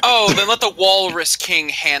 Oh, then let the Walrus King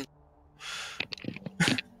handle.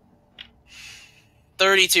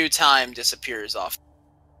 32 time disappears off.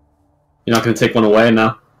 You're not going to take one away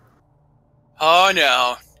now? Oh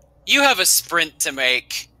no. You have a sprint to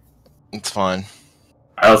make. It's fine.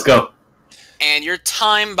 Alright, let's go. And your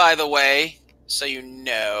time, by the way, so you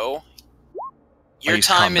know, your use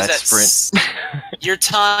time is combat at sprint. your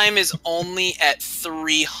time is only at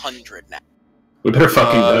 300 now. We better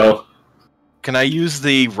fucking go. Can I use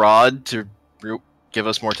the rod to give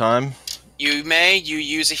us more time? You may. You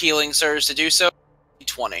use a healing surge to do so.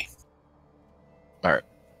 20. Alright.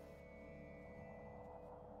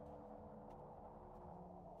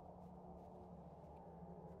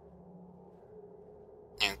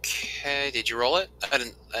 Okay. Did you roll it? I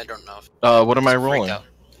don't know. What am I rolling?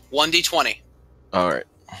 1d20. Alright.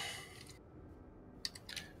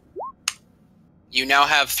 You now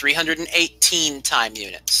have 318 time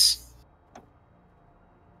units.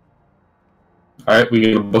 Alright, we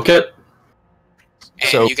gonna book it? And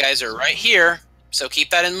So- you guys are right here, so keep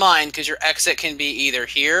that in mind, because your exit can be either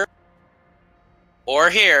here or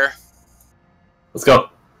here. Let's go.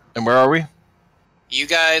 And where are we? You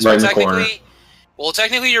guys Right are in the corner. technically... Well,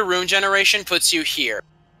 technically your rune generation puts you here.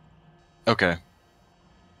 Okay.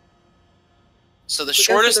 So the Because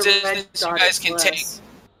shortest of the red distance you dot, guys it's can less. take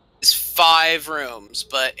is 5 rooms,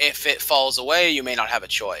 but if it falls away, you may not have a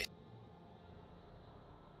choice.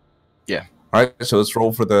 Alright, so let's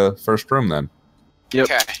roll for the first room then. Yep.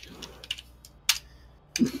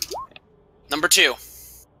 Okay. Number 2.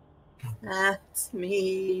 That's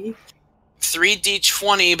me.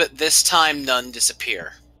 3d20, but this time none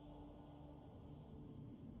disappear.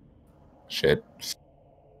 Shit.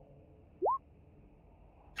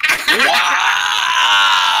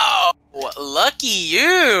 Wow! Lucky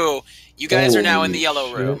you! You guys are now in the Holy yellow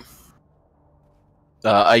shit. room.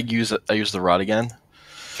 I use the rod again.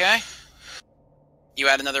 Okay? You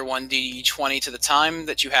add another 1d20 to the time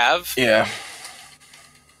that you have. Yeah.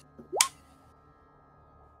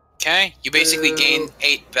 Okay? You basically gain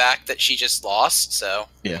 8 back that she just lost, so...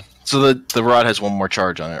 Yeah. So the rod has one more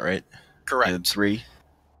charge on it, right? Correct. It's 3. Okay.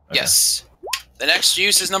 Yes. The next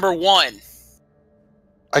use is number 1.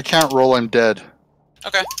 I can't roll. I'm dead.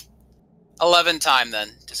 Okay. 11 time then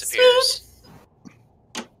disappears.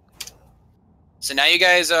 So now you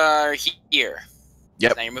guys are here.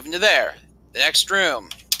 Yep. Now you're moving to there. The next room.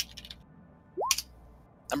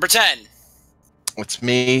 Number 10. It's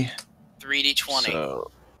me. 3d20.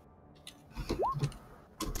 So...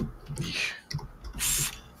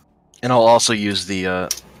 And I'll also use the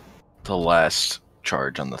last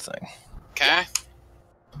charge on the thing. Okay.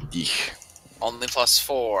 Yeesh. Only plus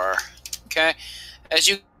 4. Okay. As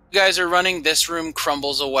you guys are running, this room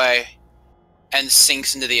crumbles away and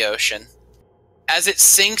sinks into the ocean. As it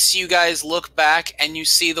sinks, you guys look back and you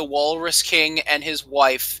see the Walrus King and his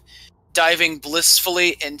wife diving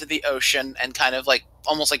blissfully into the ocean and kind of like,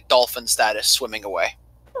 almost like dolphin status, swimming away.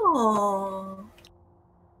 Aww.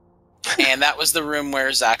 And that was the room where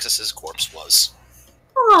Xaxas' corpse was.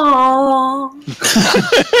 Aww.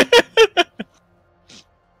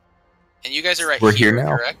 And you guys are right We're here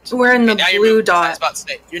now? correct? We're in the And now you're blue moving, I was dot. about to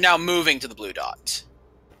say, you're now moving to the blue dot.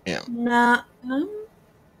 Nah.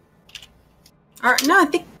 Alright, no, I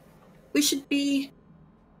think we should be.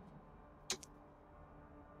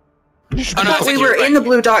 Oh, no, I I thought think we you're were right. in the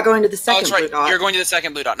blue dot going to the Oh, second that's right. blue dot. You're going to the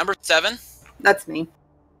second blue dot. Number 7. That's me.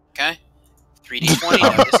 Okay.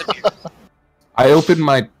 3d20 disappear. I opened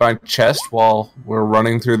my chest while we're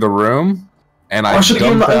running through the room, and I I should've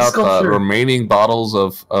given dumped the ice out the sculpture. remaining bottles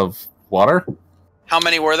of water. How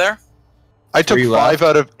many were there? I took 3 5 left.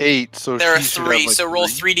 out of 8, so There are she should 3, have, like, so roll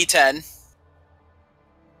 3. 3d10.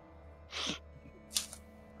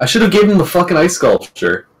 I should have given him the fucking ice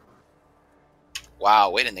sculpture. Wow,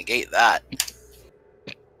 way to negate that.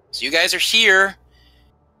 So you guys are here,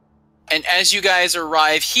 and as you guys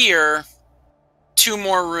arrive here, 2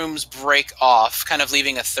 more rooms break off, kind of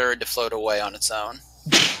leaving a third to float away on its own.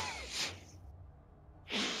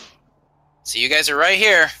 So you guys are right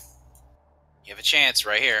here. You have a chance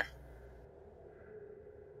right here.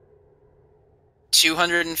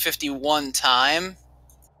 251 time.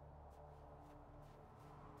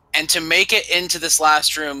 And to make it into this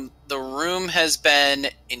last room, the room has been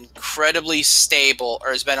incredibly stable,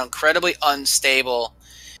 or has been incredibly unstable.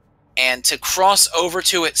 And to cross over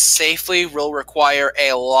to it safely will require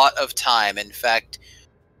a lot of time. In fact,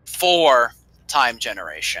 4 time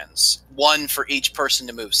generations. 1 for each person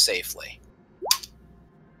to move safely.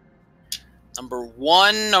 Number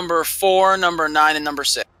 1, number 4, number 9, and number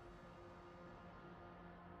 6.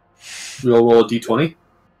 We'll roll a d20?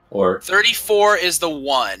 Or 34 is the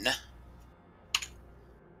 1.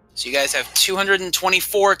 So you guys have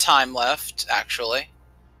 224 time left, actually.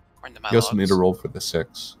 According to my You also logs. need to roll for the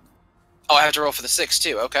 6. Oh, I have to roll for the 6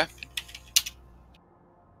 too, okay.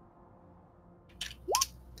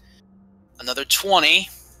 Another 20.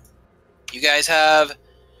 You guys have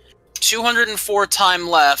 204 time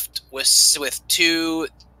left with 2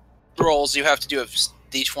 rolls you have to do of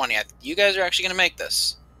d20. You guys are actually going to make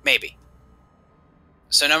this. Maybe.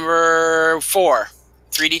 So number 4,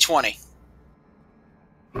 3d20.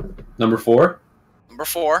 number 4? Number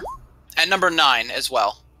 4. And number 9 as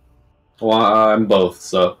well. Well, I'm both,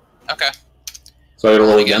 so... Okay. So I gotta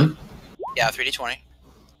roll again? Yeah, 3d20.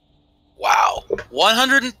 Wow.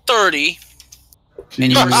 130.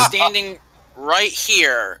 And you're standing right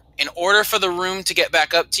here. In order for the room to get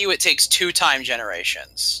back up to you, it takes 2 time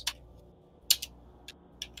generations.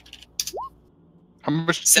 How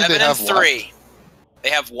much do 7 they and have 3. left? They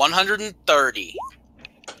have 130.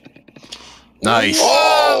 Nice.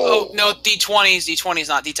 Oh, no, D20s. D20s,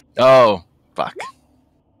 not D10. Oh, fuck.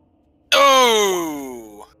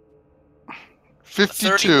 Oh! 52.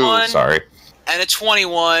 31. Sorry. And a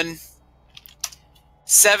 21.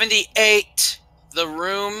 78. The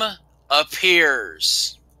room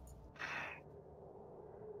appears.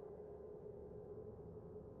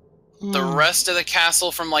 The rest of the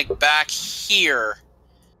castle from, like, back here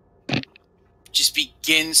just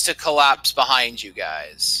begins to collapse behind you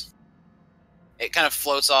guys. It kind of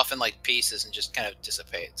floats off in, like, pieces and just kind of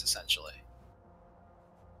dissipates, essentially.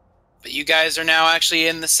 But you guys are now actually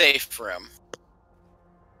in the safe room.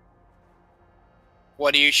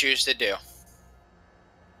 What do you choose to do?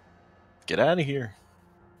 Get out of here.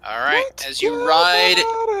 All right, as you ride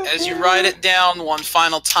it down, one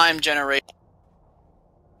final time generation.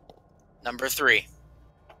 Number 3.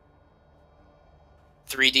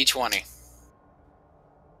 3d20.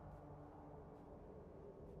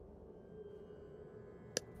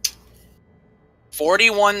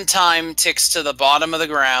 "41 time ticks to the bottom of the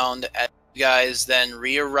ground as you guys then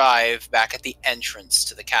re-arrive back at the entrance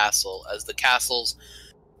to the castle as the castle's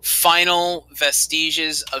final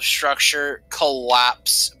vestiges of structure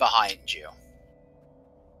collapse behind you.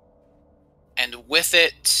 And with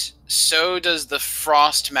it, so does the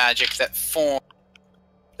frost magic that formed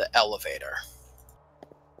the elevator.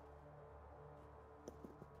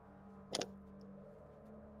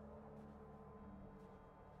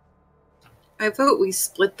 I vote we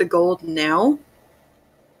split the gold now.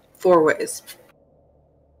 4 ways.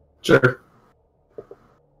 Sure.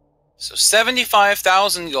 So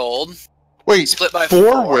 75,000 gold. Wait, Split by 4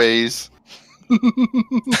 4. ways?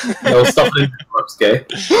 No stuff in the corpse, okay?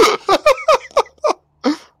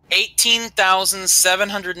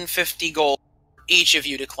 18,750 gold for each of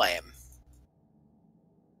you to claim.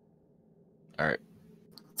 Fine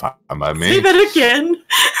by Say me. that again.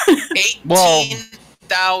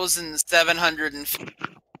 18,750.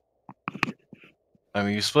 I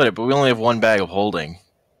mean, you split it, but we only have 1 bag of holding.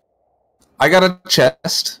 I got a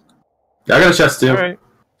chest. Yeah, I got a chest too. Alright.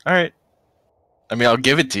 Alright. I mean, I'll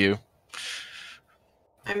give it to you.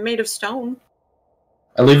 I'm made of stone.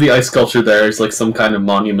 I leave the ice sculpture there as like some kind of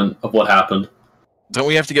monument of what happened. Don't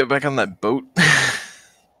we have to get back on that boat?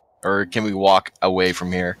 Or can we walk away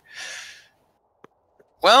from here?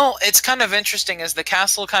 Well, it's kind of interesting as the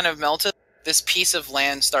castle kind of melted. This piece of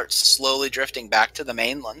land starts slowly drifting back to the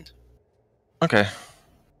mainland. Okay.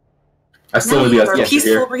 I still Now leave you the have ice our sculpture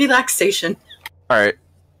peaceful here. relaxation. Alright.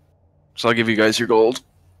 So I'll give you guys your gold.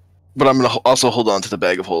 But I'm going to also hold on to the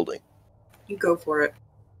bag of holding. You go for it.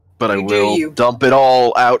 But I You do will you. dump it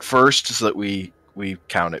all out first so that we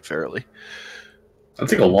count it fairly. That'll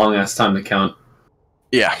take a long ass time to count.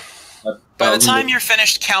 Yeah. By the time you're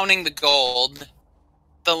finished counting the gold,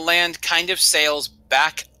 the land kind of sails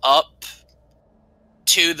back up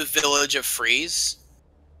to the village of Freeze.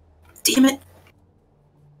 Damn it.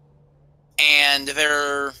 And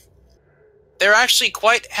they're actually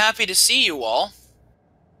quite happy to see you all.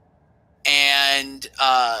 And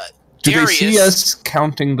Do Darius, they see us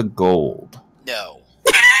counting the gold? no.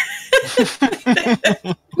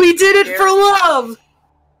 We did it for love!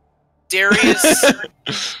 Darius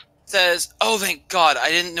says, "Oh, thank God. I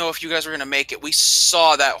didn't know if you guys were going to make it. We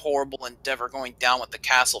saw that horrible endeavor going down with the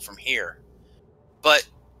castle from here. But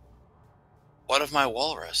what of my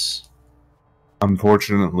walrus?"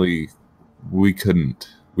 Unfortunately, we couldn't.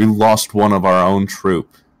 We lost one of our own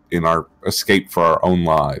troop in our escape for our own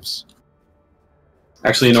lives.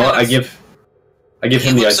 Actually, you know what? I give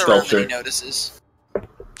him the ice sculpture. He notices.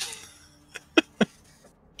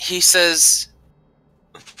 He says,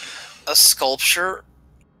 "A sculpture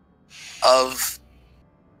of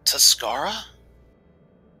Tuscara?"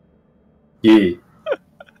 Yeah.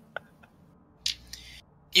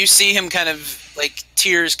 You see him kind of, like,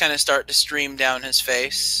 tears kind of start to stream down his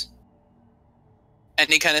face. And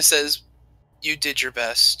he kind of says, "You did your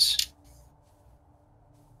best."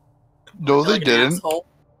 No, they Like an didn't. asshole.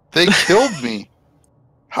 They killed me.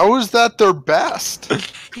 How is that their best?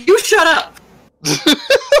 You shut up!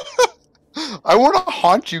 I want to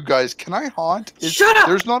haunt you guys. Can I haunt? Shut up!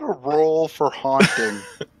 There's not a role for haunting.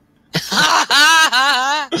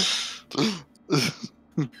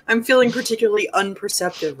 I'm feeling particularly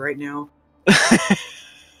unperceptive right now.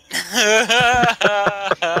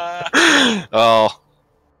 Oh,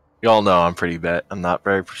 y'all know I'm pretty bad. I'm not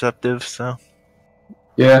very perceptive, so.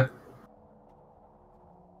 Yeah.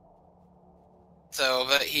 So,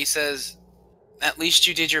 but he says, "At least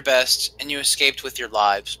you did your best, and you escaped with your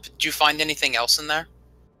lives. But did you find anything else in there?"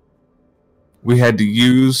 We had to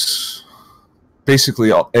use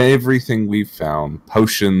basically everything we found,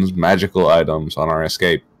 potions, magical items on our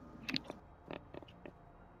escape.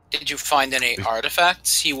 Did you find any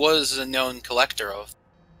artifacts? He was a known collector of.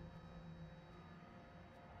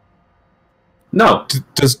 No.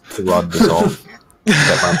 Does the rod dissolve?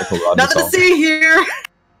 That magical rod Nothing to dissolve? see here!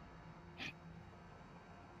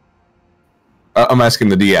 I'm asking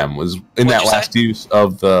the DM. Was in What'd that you last say? use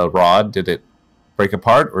of the rod, did it break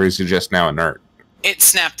apart, or is it just now inert? It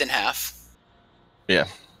snapped in half. Yeah.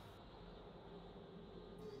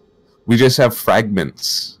 We just have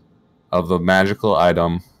fragments of the magical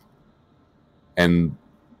item, and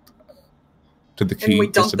did the And we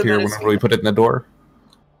key dumped them disappear in a whenever we put it in the door?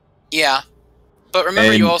 Yeah. But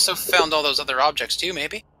remember, you And- also found all those other objects too,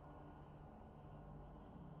 maybe?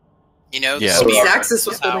 You know, the Yeah. spear, Xaxas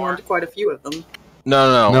was the holding tower. on to quite a few of them.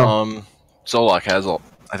 No. Zola'k has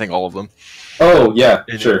I think all of them. Oh, yeah,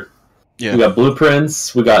 It- sure. Yeah. We got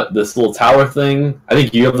blueprints. We got this little tower thing. I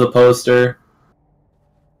think you have the poster.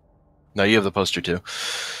 No, you have the poster too.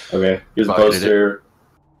 Okay, here's the Pocketed it. poster.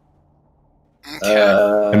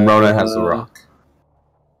 Okay. And Rhona has the rock.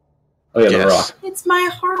 Oh yeah, the Yes. rock. It's my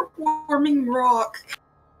heartwarming rock.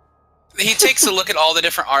 He takes a look at all the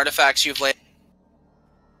different artifacts you've laid.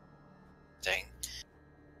 Dang.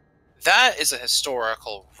 That is a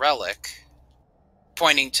historical relic,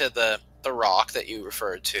 pointing to the rock that you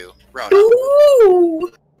referred to, Rhona.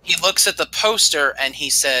 Ooh! He looks at the poster and he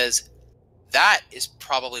says, "That is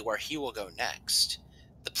probably where he will go next.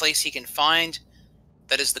 The place he can find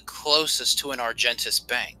that is the closest to an Argentus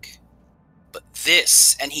bank. But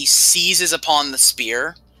this," and he seizes upon the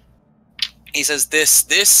spear. He says,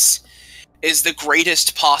 this is the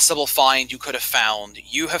greatest possible find you could have found.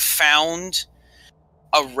 You have found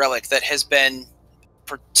a relic that has been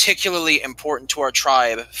particularly important to our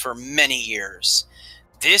tribe for many years.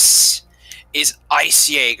 This is Ice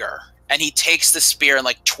Jaeger." And he takes the spear and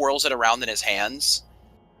like twirls it around in his hands.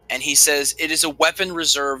 And he says, "It is a weapon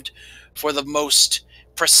reserved for the most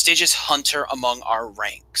prestigious hunter among our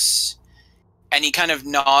ranks." And he kind of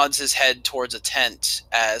nods his head towards a tent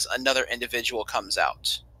as another individual comes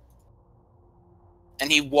out.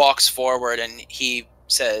 And he walks forward and he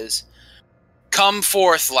says, "Come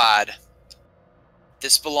forth, lad.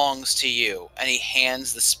 This belongs to you." And he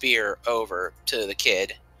hands the spear over to the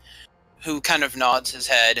kid, who kind of nods his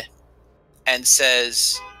head and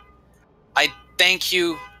says, "I thank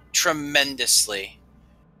you tremendously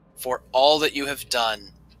for all that you have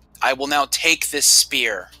done. I will now take this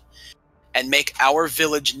spear and make our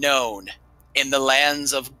village known in the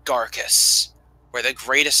lands of Garcus, where the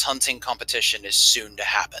greatest hunting competition is soon to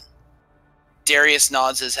happen." Darius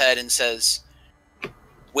nods his head and says,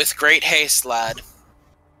 "With great haste, lad.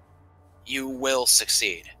 You will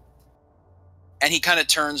succeed." And he kind of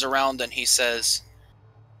turns around and he says,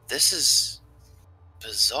 "This is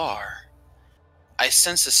bizarre. I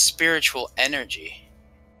sense a spiritual energy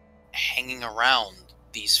hanging around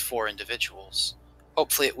these four individuals.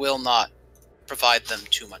 Hopefully it will not provide them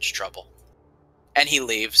too much trouble." And he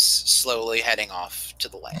leaves, slowly heading off to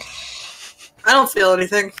the lake. I don't feel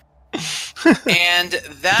anything. And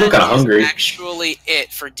that Look, I'm is hungry. actually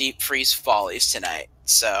it for Deep Freeze Follies tonight.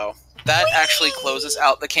 So, that actually closes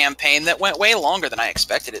out the campaign that went way longer than I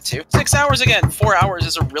expected it to. 6 hours again. 4 hours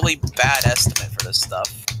is a really bad estimate for this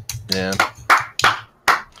stuff. Yeah.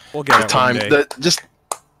 We'll get The it time, one day.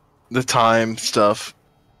 the time stuff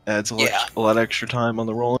adds a lot extra time on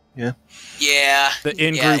the rolling. Yeah. Yeah. The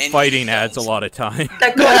in-group fighting adds a lot of time.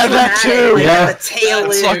 That goes too. Yeah. The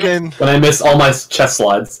tail It's fucking When I miss all my chest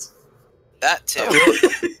slides. That too.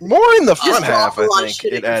 more in the front half, I awful lot of think,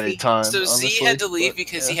 shit it at your added feet. time. So Z honestly, had to leave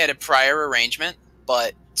because he had a prior arrangement,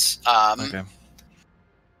 but Okay.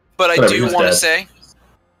 but I Whatever, he do was want to dead. say,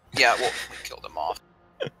 yeah, well, we killed him off.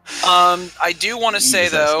 I do want to He say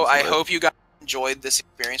was though, asking I for it. hope you guys enjoyed this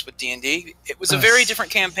experience with D&D. It was a very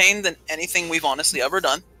different campaign than anything we've honestly ever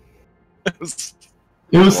done. It was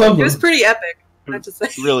It was something. It was pretty epic, I have to say.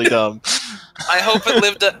 really dumb. I hope it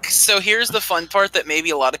lived up. So here's the fun part that maybe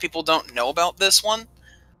a lot of people don't know about this one.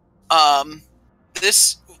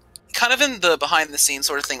 This kind of in the behind the scenes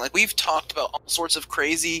sort of thing. Like, we've talked about all sorts of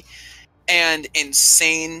crazy and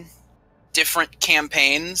insane different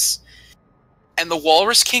campaigns. And the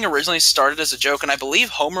Walrus King originally started as a joke, and I believe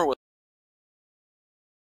Homer was.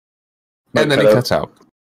 And then he cuts out.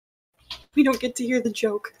 We don't get to hear the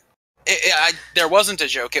joke. There wasn't a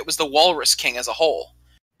joke. It was the Walrus King as a whole.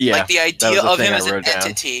 Yeah. Like, the that idea was the of thing him I as an wrote down.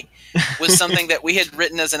 entity was something that we had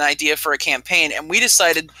written as an idea for a campaign, and we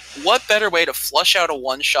decided what better way to flush out a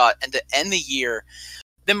one-shot and to end the year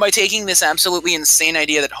than by taking this absolutely insane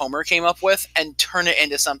idea that Homer came up with and turn it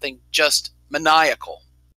into something just maniacal.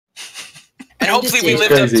 And hopefully we It's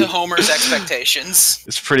lived up crazy. to Homer's expectations.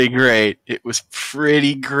 It's pretty great. It was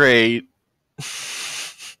pretty great.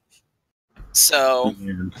 So,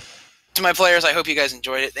 to my players, I hope you guys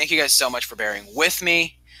enjoyed it. Thank you guys so much for bearing with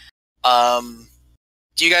me.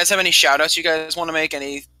 Do you guys have any shout-outs you guys want to make?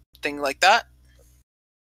 Anything like that?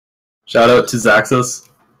 Shout out to Xaxas.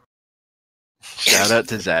 Shout out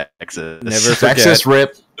to Xaxas. Never forget. Xaxas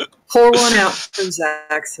rip. Pour one out for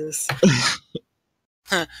Xaxas.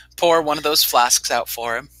 Pour one of those flasks out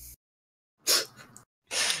for him.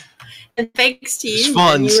 And thanks to It's you,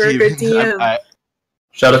 fun, you were a good Steven. DM. I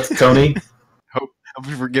Shout out to Tony. hope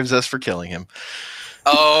he forgives us for killing him.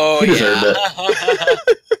 Oh, He deserved yeah.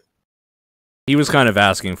 He was kind of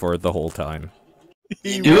asking for it the whole time.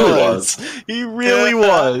 He really was. He really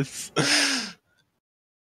was.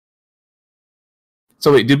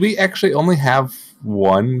 So wait, did we actually only have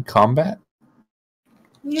one combat?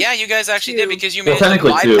 Yeah, you guys actually did, because you Well, managed to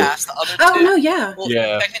technically two. bypass the other two. Oh, no, yeah. Well,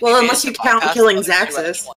 Yeah. technically Well, you unless managed you to count bypass killing the other two at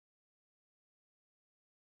Xaxas. once.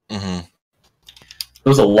 Mm-hmm. It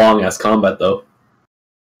was a long ass combat though.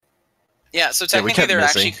 Yeah, so Yeah, we technically kept they're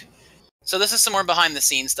missing. actually... So this is some more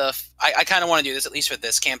behind-the-scenes stuff. I kind of want to do this, at least for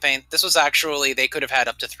this campaign. This was actually... They could have had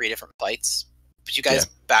up to 3 different fights, but you guys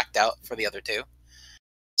backed out for the other 2.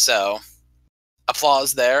 So,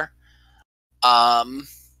 applause there. We're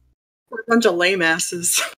a bunch of lame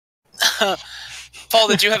asses. Paul,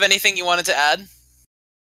 did you have anything you wanted to add?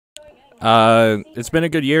 It's been a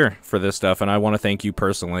good year for this stuff, and I want to thank you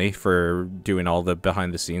personally for doing all the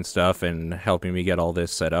behind-the-scenes stuff and helping me get all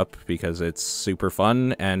this set up, because it's super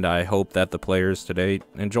fun, and I hope that the players today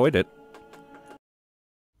enjoyed it.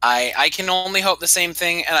 I can only hope the same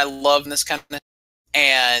thing, and I love this kind of...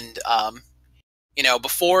 And, you know,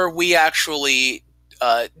 before we actually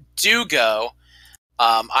do go,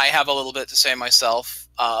 I have a little bit to say myself.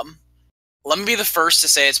 Let me be the first to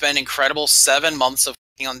say it's been an incredible 7 months of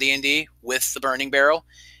working on D&D with the Burning Barrel.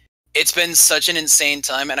 It's been such an insane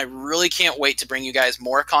time, and I really can't wait to bring you guys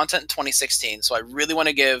more content in 2016. So I really want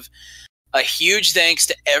to give a huge thanks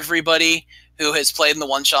to everybody who has played in the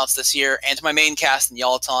one-shots this year, and to my main cast in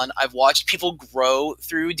Yalaton. I've watched people grow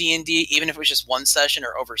through D&D, even if it was just one session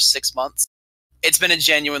or over 6 months. It's been a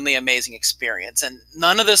genuinely amazing experience, and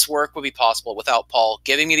none of this work would be possible without Paul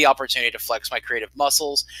giving me the opportunity to flex my creative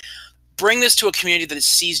muscles, bring this to a community that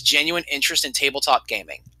sees genuine interest in tabletop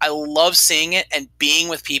gaming. I love seeing it, and being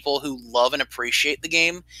with people who love and appreciate the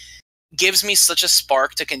game gives me such a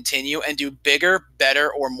spark to continue and do bigger,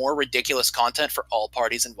 better, or more ridiculous content for all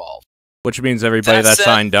parties involved. Which means everybody that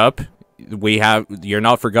signed up, you're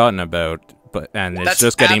not forgotten about, and it's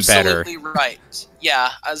just getting better. That's absolutely right.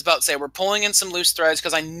 Yeah, I was about to say, we're pulling in some loose threads,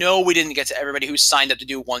 because I know we didn't get to everybody who signed up to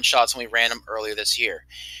do one-shots when we ran them earlier this year.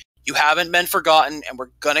 You haven't been forgotten, and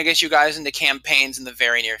we're going to get you guys into campaigns in the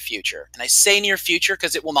very near future. And I say near future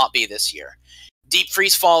because it will not be this year. Deep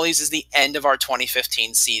Freeze Follies is the end of our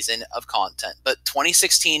 2015 season of content, but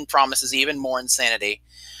 2016 promises even more insanity.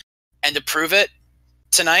 And to prove it,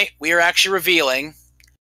 tonight we are actually revealing,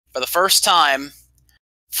 for the first time,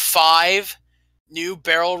 5 new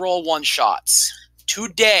barrel roll one-shots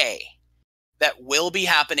today that will be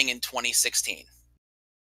happening in 2016.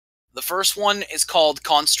 The first one is called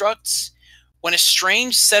Constructs. When a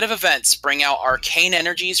strange set of events bring out arcane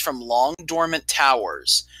energies from long dormant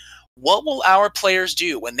towers, what will our players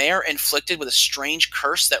do when they are inflicted with a strange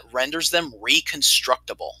curse that renders them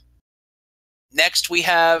reconstructible? Next, we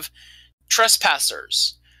have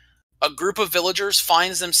Trespassers. A group of villagers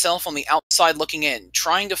finds themselves on the outside looking in,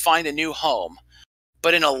 trying to find a new home,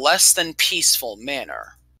 but in a less than peaceful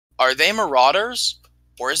manner. Are they marauders,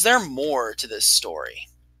 or is there more to this story?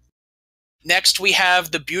 Next, we have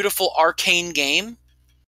the beautiful arcane game.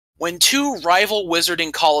 When two rival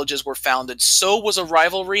wizarding colleges were founded, so was a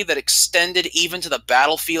rivalry that extended even to the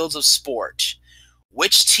battlefields of sport.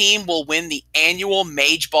 Which team will win the annual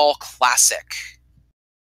Mage Ball Classic?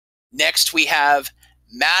 Next, we have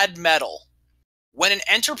Mad Metal. When an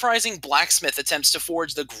enterprising blacksmith attempts to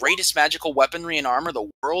forge the greatest magical weaponry and armor the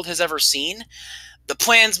world has ever seen, the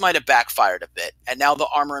plans might have backfired a bit, and now the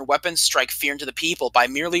armor and weapons strike fear into the people by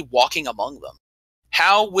merely walking among them.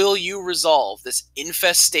 How will you resolve this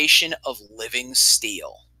infestation of living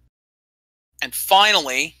steel? And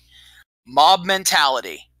finally, Mob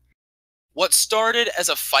Mentality. What started as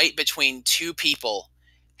a fight between two people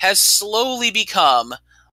has slowly become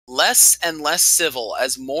less and less civil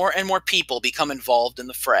as more and more people become involved in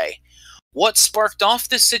the fray. What sparked off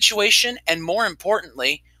this situation, and more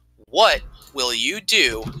importantly, what will you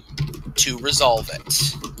do to resolve it?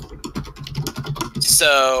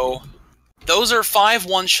 So, those are 5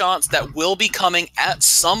 one-shots that will be coming at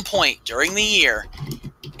some point during the year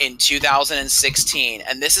in 2016.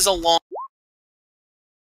 And this is a long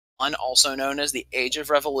one, also known as the Age of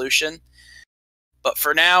Revolution. But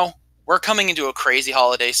for now, we're coming into a crazy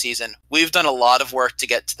holiday season. We've done a lot of work to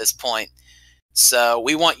get to this point. So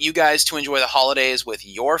we want you guys to enjoy the holidays with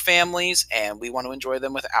your families, and we want to enjoy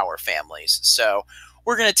them with our families. So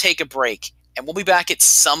we're going to take a break, and we'll be back at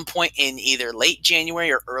some point in either late January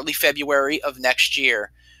or early February of next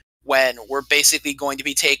year, when we're basically going to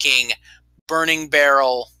be taking Burning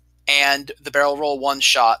Barrel and the Barrel Roll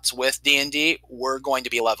one-shots with D&D. We're going to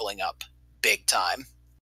be leveling up big time.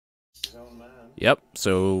 Yep,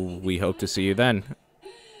 so we hope to see you then.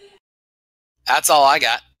 That's all I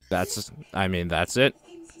got. That's it.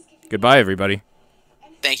 Goodbye, everybody.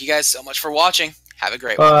 Thank you guys so much for watching. Have a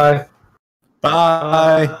great Bye. one.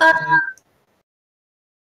 Bye. Bye.